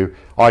common view.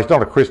 He's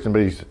not a Christian,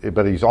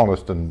 but he's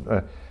honest.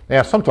 And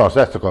Now, sometimes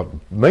that's got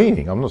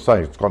meaning. I'm not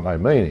saying it's got no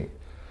meaning,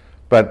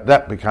 but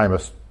that became you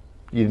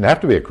didn't have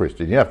to be a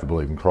Christian. You didn't have to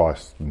believe in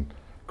Christ and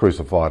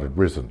crucified and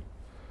risen.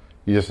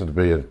 You just had to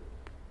be a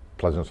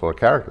pleasant sort of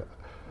character.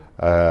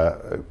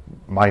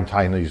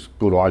 Maintain these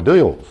good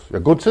ideals, a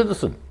good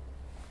citizen.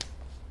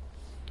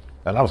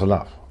 And that was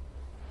enough.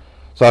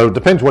 So it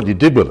depends what you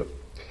did with it.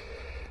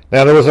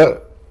 Now, there was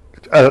a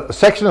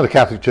section of the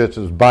Catholic Church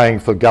that was baying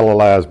for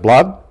Galileo's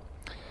blood.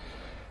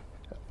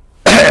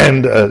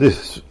 And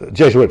this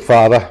Jesuit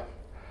father,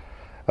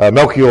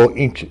 Melchior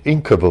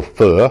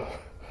Incavalthur,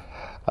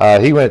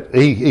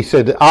 he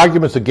said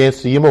arguments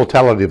against the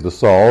immortality of the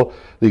soul,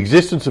 the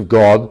existence of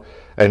God,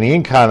 and the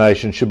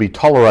incarnation should be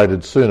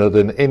tolerated sooner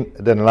than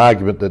an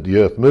argument that the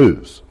earth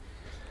moves.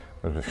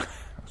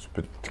 That's a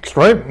bit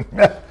extreme.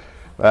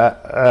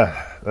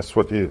 That's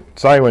what you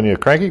say when you're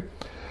cranky.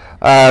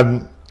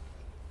 By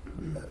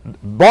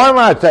and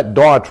large, that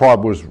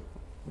diatribe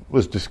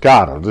was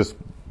discarded,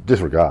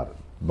 disregarded,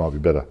 might be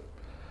better.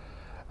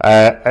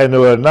 And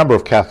there were a number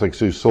of Catholics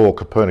who saw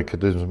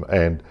Copernicanism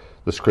and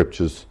the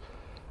scriptures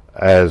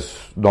as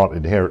not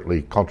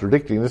inherently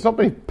contradicting. There's not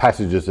many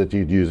passages that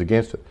you'd use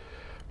against it.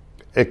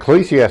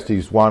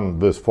 Ecclesiastes 1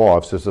 verse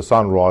 5 says the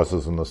sun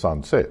rises and the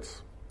sun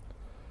sets.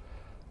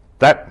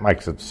 That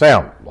makes it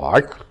sound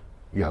like,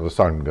 the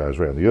sun goes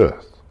around the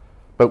earth.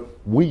 But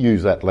we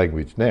use that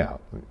language now.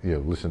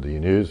 Listen to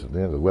your news,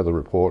 the weather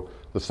report,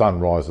 the sun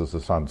rises, the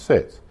sun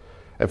sets.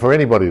 And for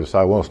anybody to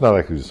say, well, it's not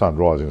actually the sun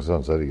rising and the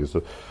sun setting,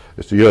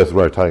 it's the earth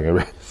rotating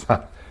around the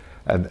sun,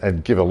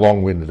 and give a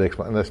long-winded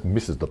explanation, and that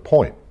misses the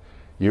point.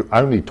 You're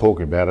only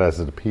talking about it as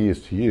it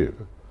appears to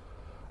you,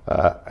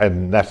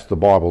 and that's the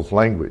Bible's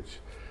language.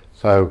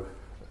 So,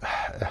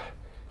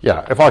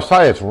 if I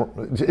say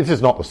it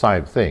is not the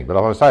same thing, but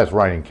if I say it's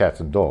raining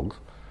cats and dogs,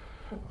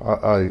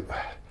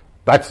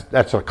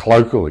 that's a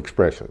colloquial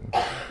expression.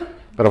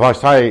 But if I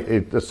say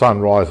the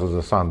sun rises,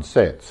 the sun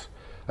sets,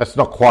 that's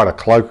not quite a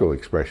colloquial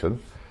expression,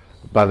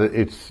 but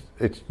it's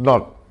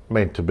not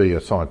meant to be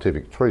a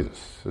scientific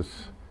treatise.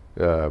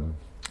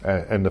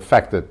 And the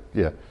fact that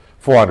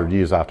 400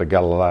 years after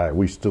Galileo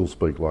we still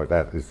speak like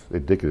that is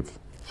indicative.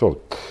 Sort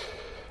of.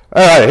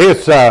 All right,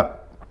 here's so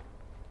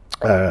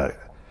a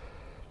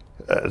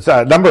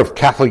number of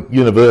Catholic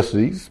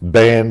universities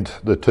banned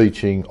the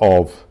teaching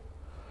of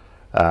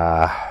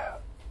the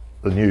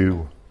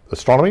new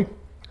astronomy.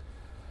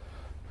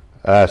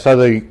 So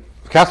the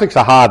Catholics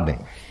are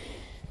hardening.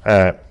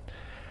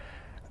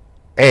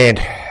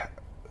 And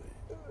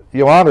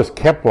Johannes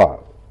Kepler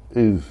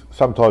is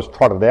sometimes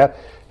trotted out.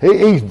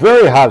 He's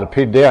very hard to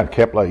pin down,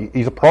 Kepler.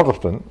 He's a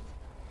Protestant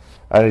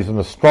and he's an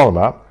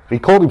astronomer. He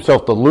called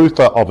himself the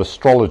Luther of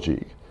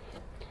astrology.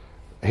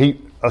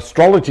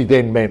 Astrology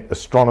then meant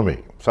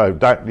astronomy. So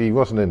he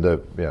wasn't into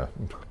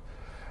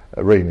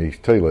reading these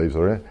tea leaves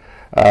or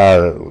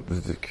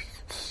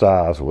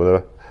stars or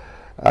whatever.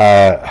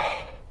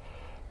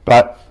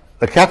 But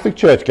the Catholic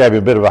Church gave him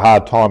a bit of a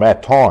hard time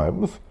at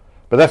times,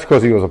 but that's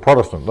because he was a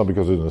Protestant, not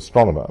because he was an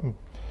astronomer.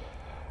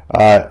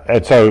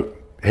 And so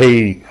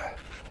he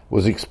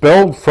was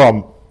expelled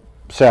from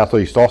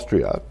southeast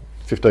Austria,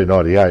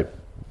 1598,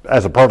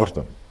 as a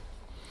Protestant.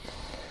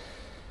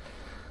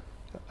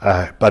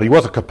 But he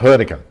was a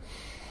Copernican.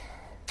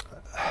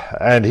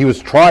 And he was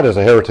tried as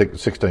a heretic in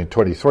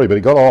 1623, but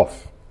he got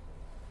off.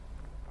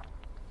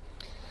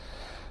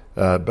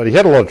 But he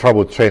had a lot of trouble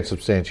with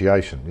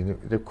transubstantiation. He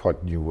never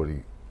quite knew what he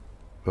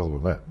held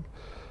on that.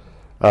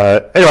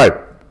 Anyway,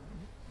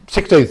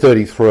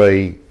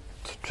 1633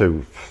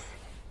 to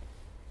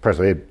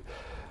present,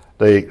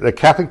 the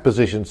Catholic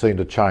position seemed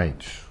to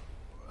change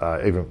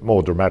even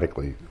more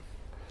dramatically.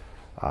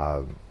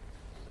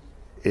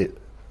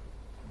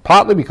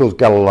 Partly because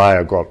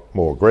Galileo got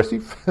more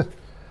aggressive.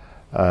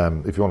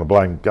 If you want to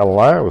blame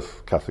Galileo, as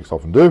Catholics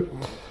often do,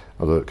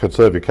 or the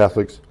conservative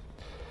Catholics,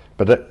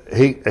 but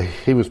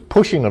he was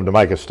pushing them to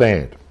make a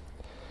stand.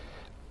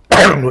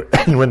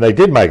 And when they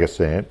did make a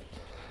stand,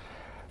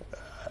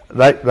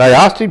 they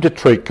asked him to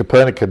treat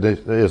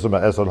Copernicanism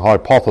as an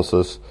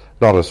hypothesis,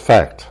 not as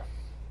fact.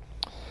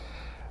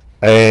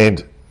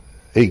 And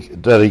he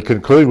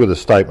concluded with a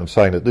statement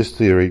saying that this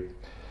theory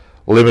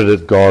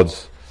limited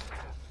God's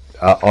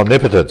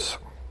omnipotence.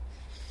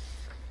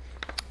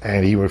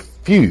 And he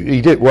refused.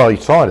 He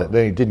signed it,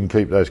 then he didn't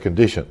keep those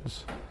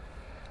conditions.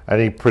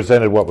 And he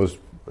presented what was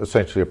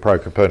essentially a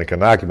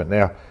pro-Copernican argument.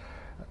 Now,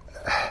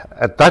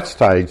 at that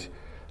stage,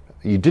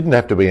 you didn't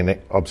have to be an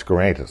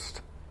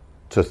obscurantist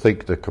to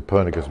think that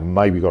Copernicus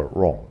maybe got it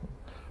wrong.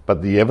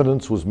 But the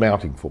evidence was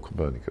mounting for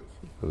Copernicus,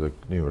 for the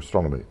new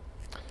astronomy.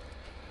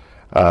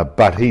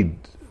 But he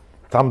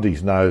thumbed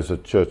his nose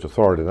at church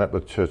authority, and that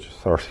the church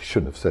authority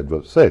shouldn't have said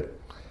what it said.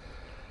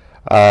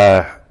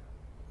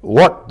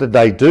 What did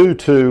they do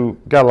to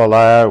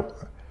Galileo?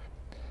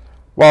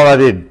 Well,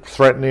 they did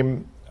threaten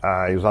him.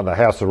 He was under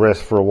house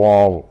arrest for a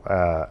while,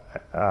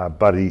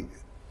 but they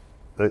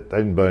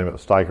didn't burn him at the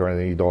stake or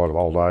anything. He died of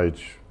old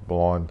age,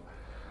 blind.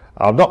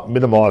 I'm not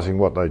minimising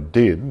what they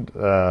did.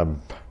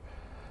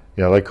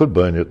 They could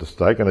burn you at the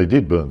stake, and they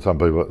did burn some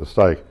people at the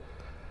stake.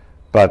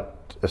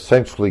 But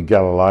essentially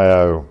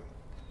Galileo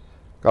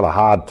got a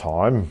hard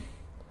time,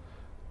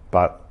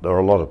 but there are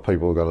a lot of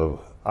people who got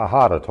a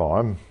harder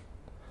time,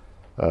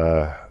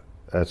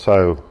 and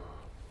so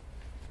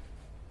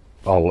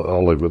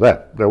I'll leave with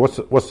that. Now,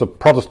 what's the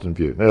Protestant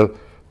view? Now,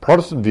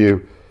 Protestant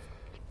view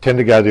tend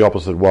to go the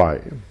opposite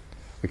way.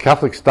 The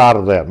Catholics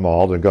started out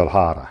mild and got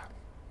harder.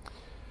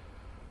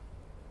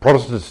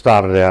 Protestants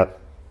started out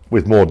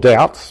with more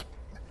doubts,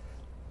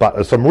 but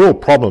there's some real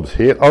problems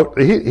here.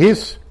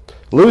 Here's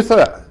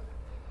Luther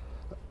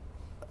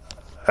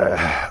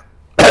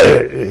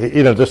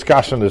in a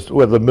discussion as to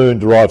whether the moon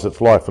derives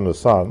its light from the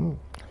sun.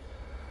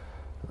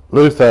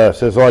 Luther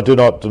says, I do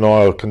not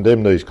deny or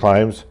condemn these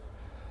claims,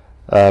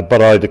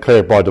 but I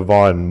declare by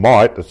divine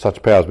might that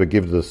such powers be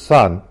given to the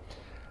sun.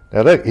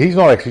 Now, he's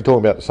not actually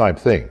talking about the same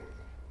thing.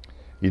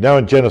 You know,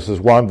 in Genesis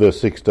 1 verse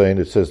 16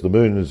 it says the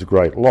moon is a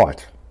great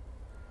light.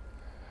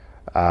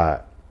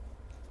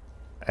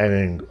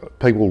 And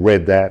people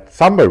read that,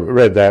 some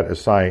read that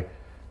as saying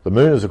the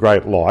moon is a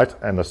great light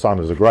and the sun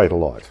is a greater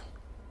light.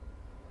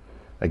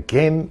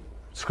 Again,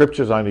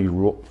 Scripture's only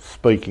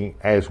speaking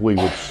as we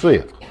would see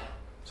it.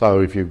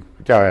 So if you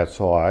go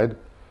outside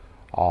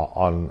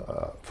on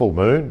full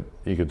moon,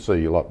 you can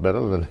see a lot better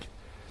than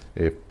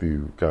if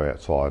you go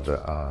outside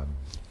and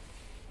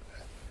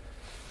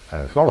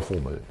it's not a full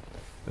moon.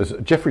 There's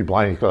Geoffrey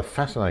Blaine, he's got a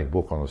fascinating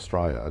book on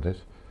Australia,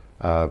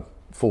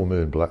 Full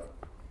Moon Black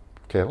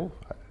Kettle,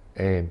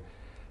 and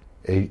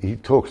he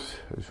talks,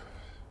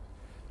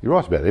 he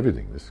writes about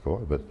everything, this guy,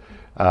 but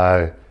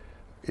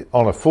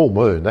on a full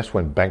moon, that's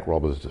when bank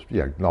robbers,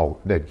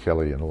 Ned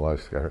Kelly and all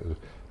those characters,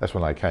 that's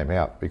when they came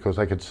out, because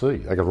they could see,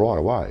 they could right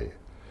away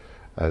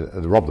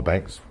rob the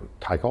banks,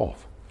 take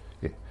off.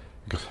 Yeah.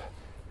 Because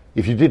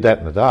if you did that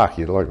in the dark,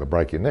 you'd like to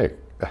break your neck.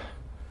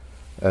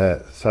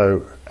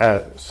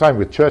 Same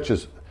with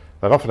churches,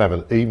 they'd often have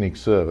an evening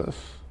service,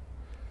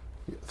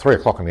 3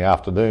 o'clock in the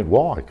afternoon.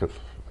 Why? Because,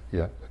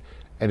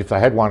 and if they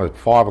had one at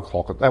 5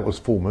 o'clock, that was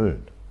full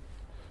moon,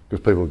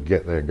 because people would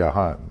get there and go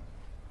home.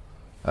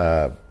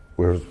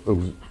 Whereas,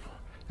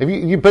 have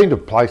you been to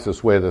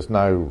places where there's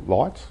no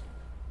lights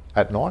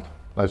at night,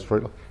 no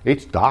street lights?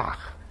 It's dark.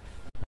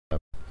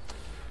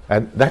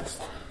 And that's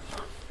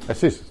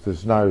this,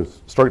 there's no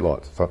street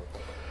lights. So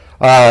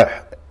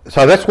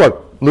that's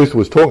what Luther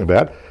was talking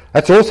about.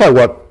 That's also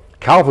what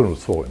Calvin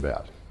was talking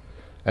about.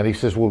 And he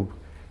says, well,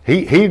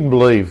 he didn't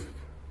believe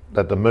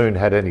that the moon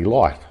had any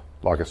light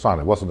like a sun.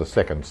 It wasn't a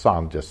second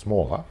sun, just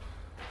smaller.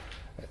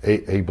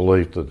 He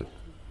believed that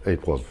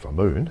it was a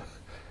moon,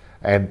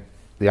 and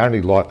the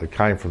only light that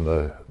came from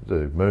the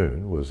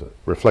moon was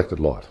reflected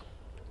light.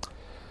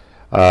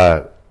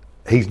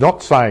 He's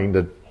not saying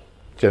that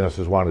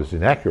Genesis 1 is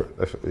inaccurate.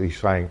 He's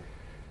saying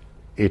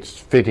it's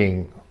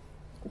fitting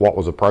what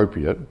was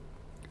appropriate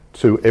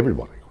to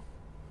everybody.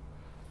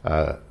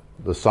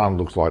 The sun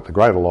looks like the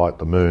greater light,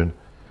 the moon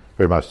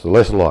very much the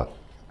lesser light.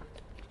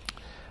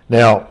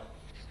 Now,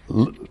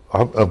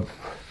 I'm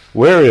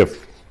wary of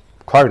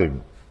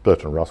quoting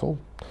Bertrand Russell,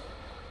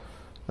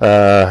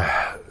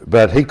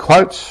 but he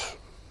quotes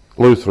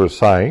Luther as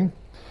saying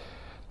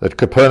that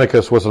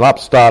Copernicus was an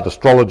upstart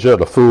astrologer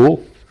and a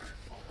fool.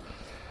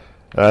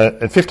 In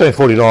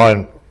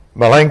 1549,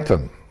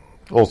 Melanchthon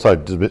also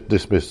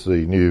dismissed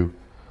the new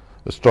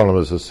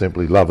astronomers as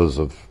simply lovers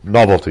of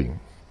novelty.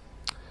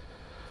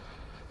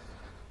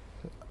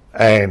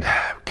 And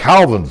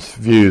Calvin's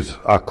views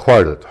are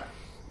quoted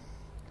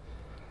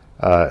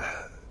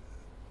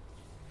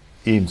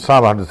in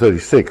Psalm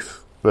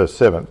 136, verse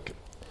 7.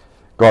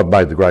 God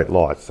made the great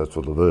lights, that's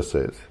what the verse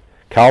says.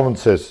 Calvin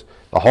says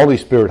the Holy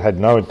Spirit had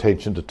no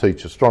intention to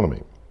teach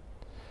astronomy,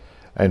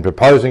 and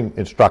proposing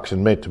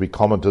instruction meant to be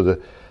common to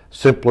the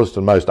simplest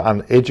and most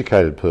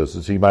uneducated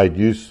persons. He made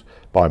use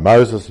by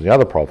Moses and the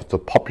other prophets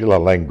of popular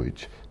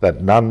language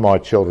that none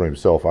might shelter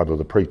himself under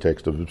the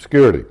pretext of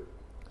obscurity.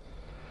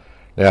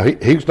 Now,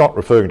 he's not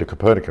referring to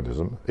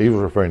Copernicanism. He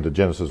was referring to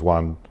Genesis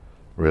 1,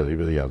 really,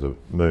 the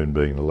moon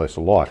being the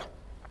lesser light.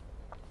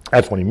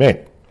 That's what he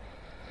meant.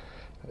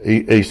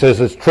 He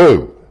says it's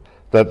true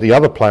that the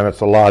other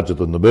planets are larger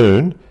than the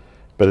moon,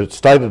 but it's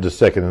stated as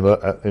second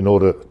in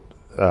order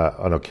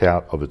on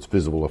account of its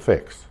visible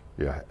effects,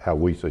 how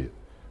we see it.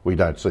 We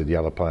don't see the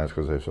other planets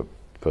because they're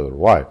further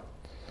away.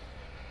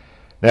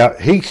 Now,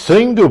 he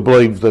seemed to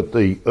believe that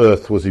the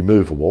Earth was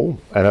immovable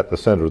and at the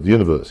centre of the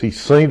universe. He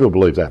seemed to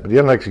believe that, but he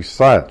didn't actually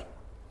say it.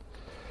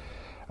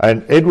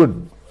 And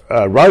Edward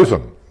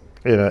Rosen,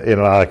 in an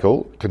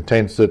article,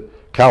 contends that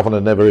Calvin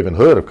had never even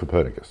heard of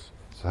Copernicus.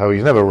 So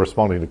he's never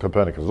responding to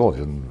Copernicus at all.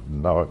 He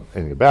didn't know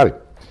anything about him.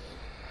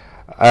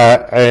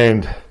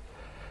 And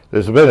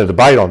there's been a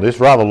debate on this,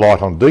 rather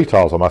light on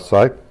details, I must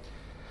say,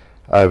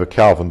 over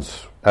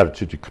Calvin's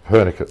attitude to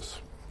Copernicus.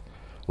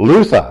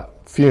 Luther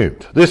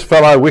fumed. This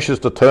fellow wishes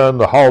to turn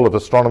the whole of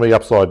astronomy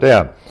upside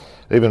down.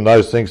 Even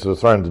those things that are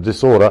thrown into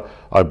disorder,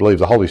 I believe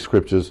the Holy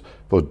Scriptures,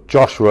 for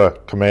Joshua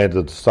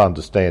commanded the sun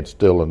to stand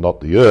still and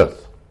not the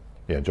earth.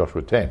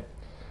 Joshua 10.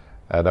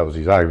 That was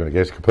his argument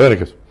against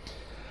Copernicus.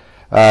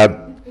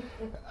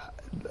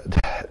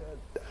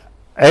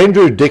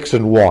 Andrew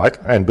Dixon White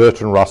and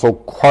Bertrand Russell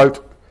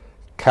quote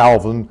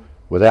Calvin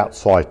without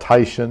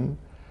citation,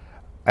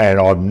 and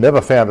I've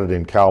never found it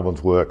in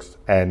Calvin's works,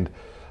 and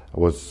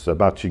was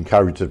much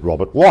encouraged that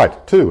Robert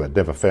White too had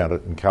never found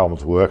it in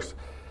Calvin's works.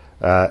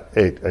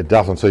 It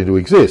doesn't seem to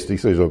exist. He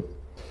says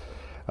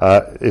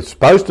it's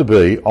supposed to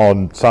be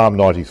on Psalm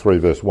 93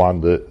 verse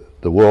 1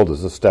 that the world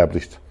is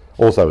established,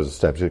 also is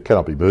established, it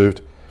cannot be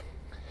moved,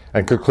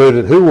 and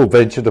concluded, who will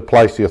venture to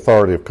place the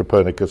authority of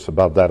Copernicus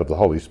above that of the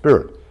Holy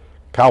Spirit?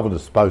 Calvin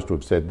is supposed to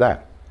have said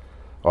that.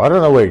 I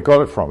don't know where he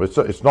got it from.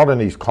 It's not in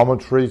his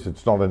commentaries,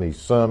 it's not in his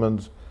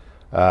sermons,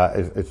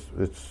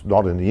 it's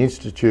not in the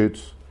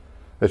institutes.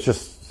 It's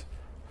just,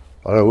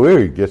 I don't know where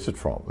he gets it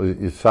from.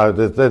 So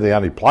they're the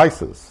only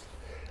places.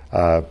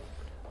 This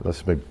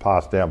has been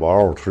passed down by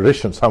oral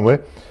tradition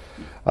somewhere.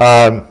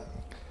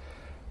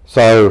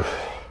 So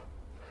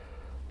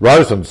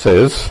Rosen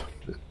says,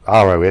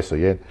 R-O-S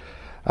again,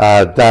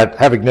 that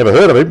having never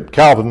heard of him,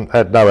 Calvin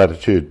had no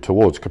attitude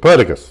towards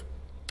Copernicus.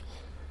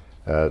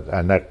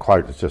 And that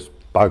quote is just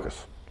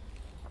bogus.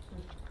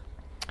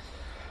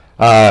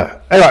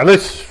 Anyway,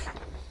 let's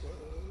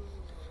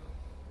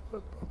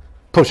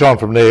push on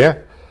from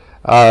there,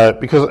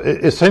 because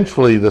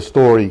essentially the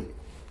story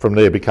from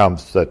there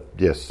becomes that,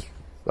 yes,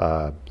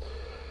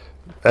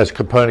 as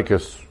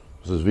Copernicus's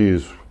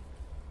views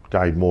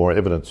gained more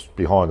evidence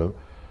behind them,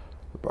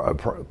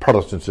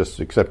 Protestants just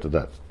accepted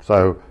that.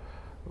 So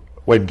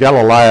when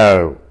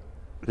Galileo,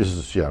 this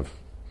is,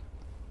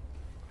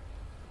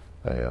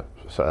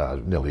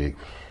 nearly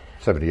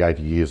 70,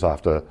 80 years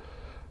after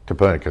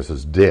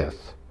Copernicus's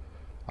death,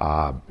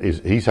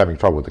 he's having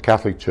trouble with the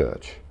Catholic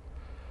Church.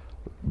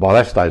 By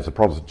that stage, the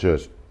Protestant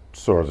Church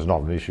saw it as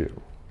not an issue.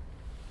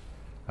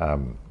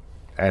 And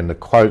the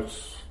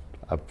quotes,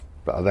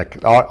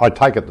 I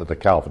take it that the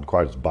Calvin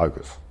quote is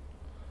bogus.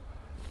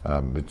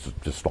 It's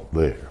just not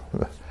there.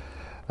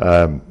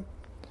 I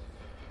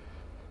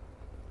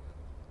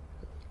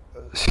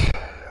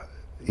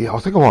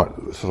think I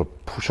might sort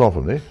of push on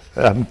from there.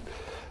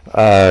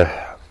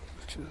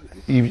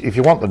 If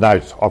you want the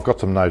notes, I've got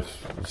some notes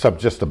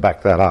just to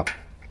back that up.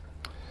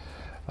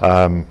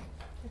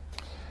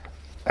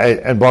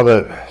 And by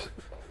the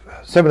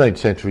 17th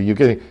century, you're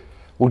getting,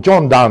 well,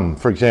 John Donne,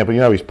 for example,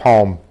 his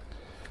poem,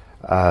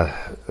 at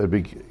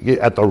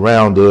the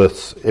round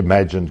earth's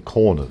imagined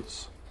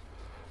corners.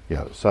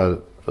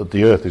 So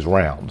the earth is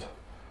round,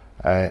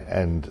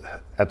 and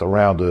at the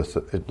round earth,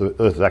 the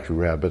earth is actually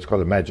round, but it's got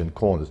imagined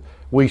corners.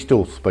 We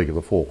still speak of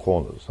the four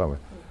corners, don't we?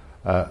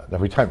 Now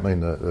we don't mean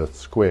the earth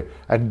square.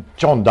 And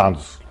John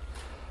Donne's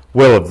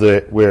well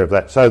aware of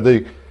that. So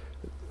the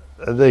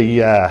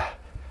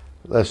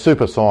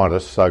super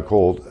scientists,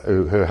 so-called,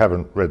 who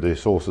haven't read their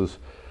sources,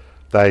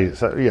 they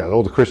say,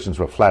 all the Christians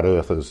were flat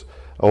earthers.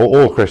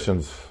 All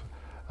Christians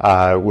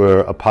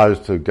were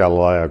opposed to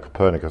Galileo,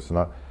 Copernicus,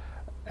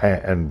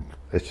 and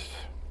it's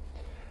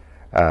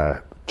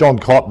John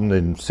Cotton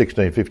in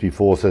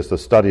 1654 says the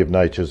study of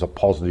nature is a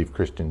positive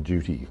Christian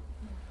duty.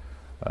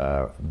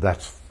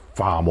 That's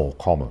far more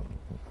common.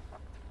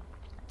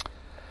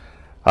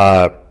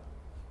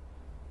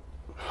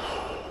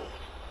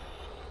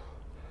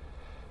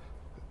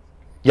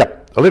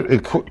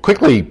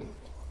 Quickly,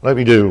 let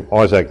me do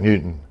Isaac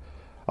Newton.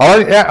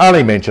 I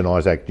only mention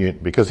Isaac Newton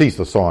because he's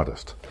the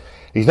scientist.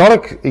 He's not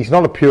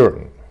a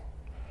Puritan.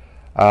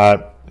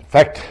 In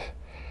fact,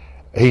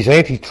 he's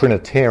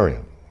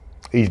anti-Trinitarian.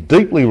 He's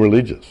deeply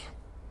religious.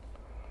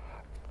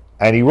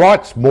 And he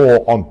writes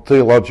more on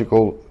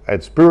theological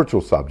and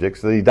spiritual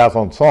subjects than he does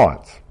on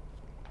science.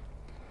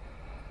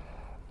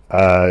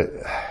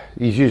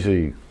 He's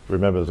usually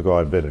remembered as the guy who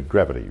invented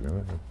gravity.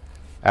 Remember?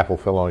 Apple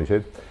fell on his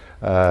head.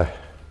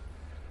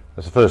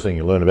 That's the first thing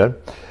you learn about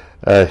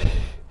him.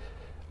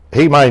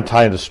 He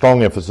maintained a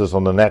strong emphasis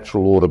on the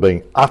natural order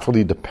being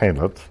utterly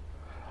dependent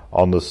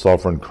on the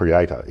sovereign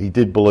creator. He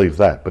did believe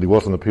that, but he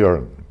wasn't a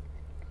Puritan.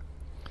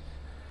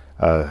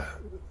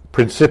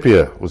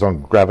 Principia was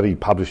on gravity,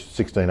 published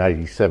in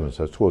 1687,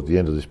 so it's towards the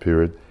end of this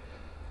period.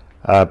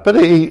 But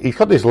he's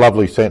got this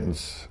lovely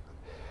sentence: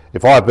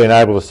 if I've been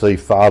able to see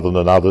farther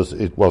than others,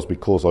 it was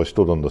because I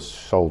stood on the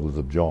shoulders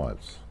of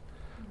giants.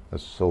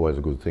 That's always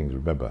a good thing to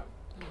remember.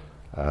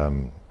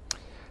 Now,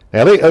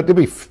 let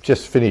me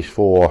just finish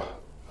for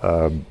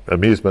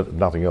amusement and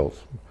nothing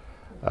else.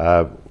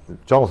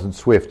 Jonathan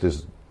Swift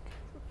is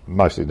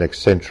mostly next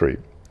century.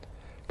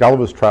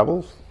 Gulliver's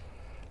Travels,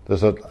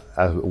 there's a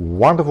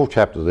wonderful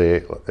chapter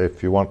there.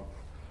 If you want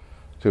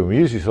to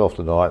amuse yourself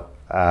tonight,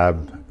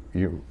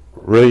 you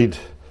read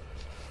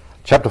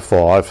chapter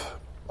 5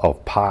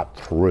 of part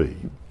 3,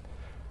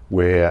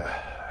 where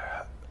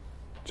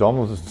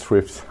Jonathan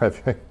Swift,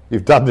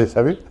 you've done this,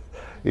 have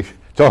you?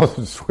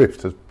 Jonathan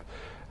Swift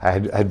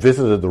had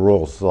visited the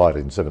Royal Society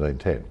in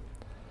 1710,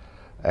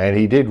 and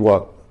he did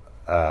what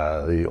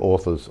the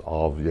authors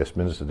of Yes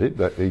Minister did.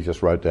 That he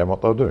just wrote down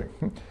what they were doing.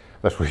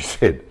 That's what he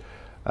said.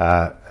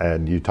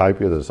 And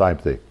Utopia, the same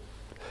thing.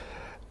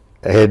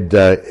 And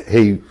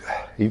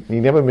he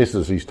never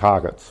misses his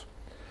targets.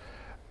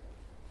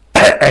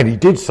 And he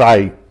did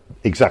say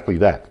exactly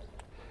that.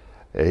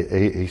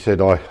 he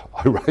said, I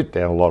wrote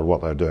down a lot of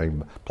what they were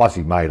doing, plus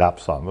he made up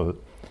some of it.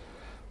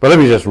 But let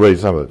me just read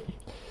some of it.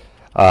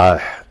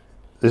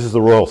 This is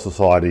the Royal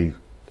Society,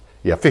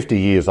 50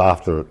 years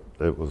after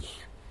it was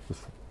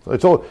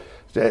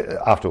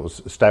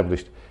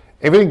established.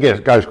 Everything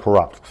goes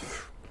corrupt.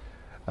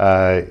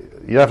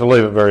 You have to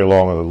leave it very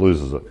long and it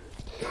loses it.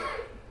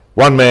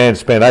 One man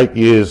spent 8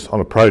 years on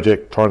a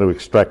project trying to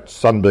extract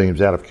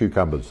sunbeams out of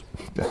cucumbers.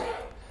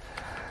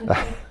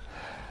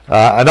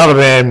 Another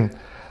man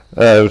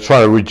was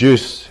trying to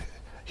reduce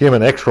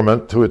human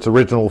excrement to its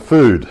original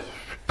food.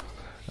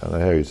 I don't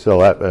know how you sell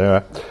that, but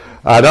anyway.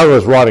 Another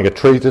was writing a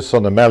treatise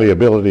on the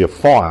malleability of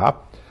fire,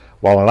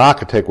 while an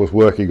architect was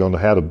working on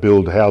how to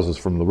build houses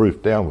from the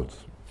roof downwards.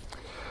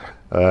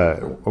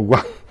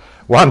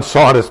 One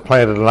scientist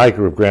planted an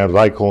acre of ground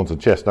with acorns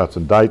and chestnuts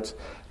and dates,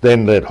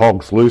 then let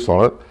hogs loose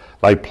on it.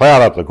 They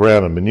ploughed up the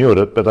ground and manured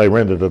it, but they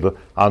rendered it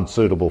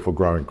unsuitable for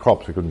growing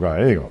crops. You couldn't grow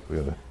anything on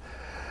it.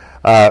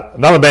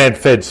 Another man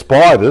fed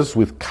spiders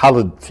with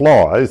coloured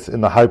flies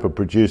in the hope of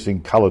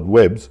producing coloured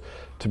webs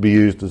to be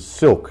used as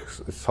silk.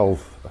 This whole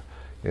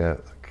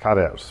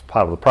cutouts,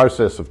 part of the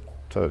process of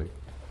turning.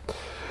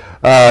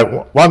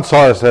 One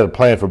scientist had a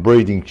plan for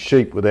breeding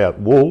sheep without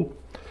wool,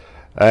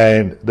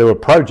 and there were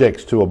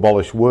projects to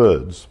abolish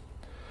words.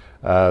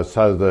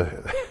 So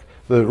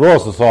the Royal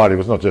Society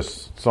was not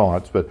just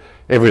science, but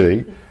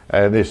everything.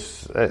 And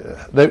this,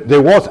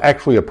 there was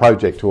actually a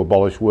project to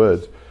abolish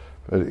words.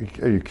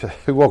 You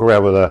walk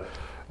around with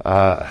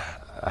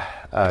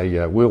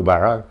a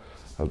wheelbarrow.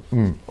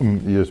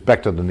 It's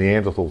back to the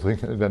Neanderthal thing,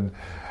 and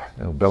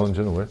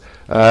Bellingen or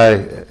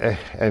whatever.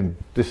 And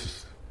this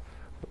is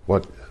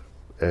what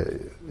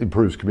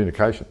improves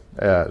communication.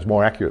 It's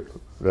more accurate.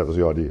 That was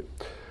the idea.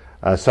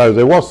 So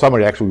there was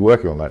somebody actually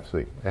working on that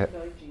thing.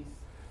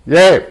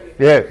 Yeah.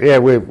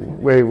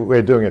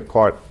 We're doing it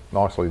quite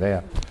nicely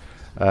now.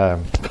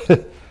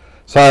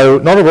 So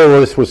not all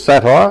of this was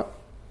satire.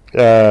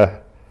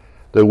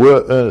 There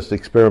were earnest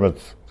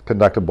experiments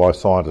conducted by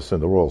scientists in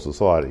the Royal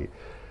Society.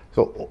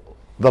 So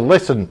the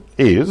lesson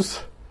is,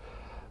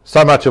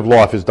 so much of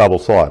life is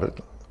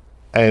double-sided,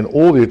 and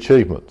all the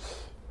achievements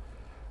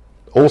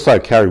also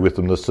carry with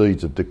them the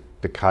seeds of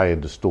decay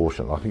and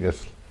distortion. I think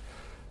that's,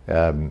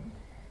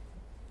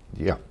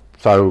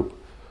 So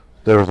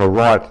there is a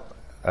right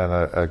and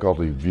a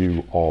godly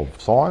view of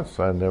science,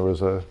 and there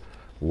is a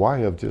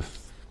way of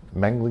just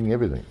mangling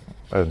everything.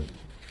 And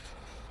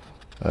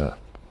so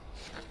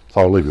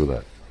I'll leave you with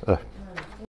that.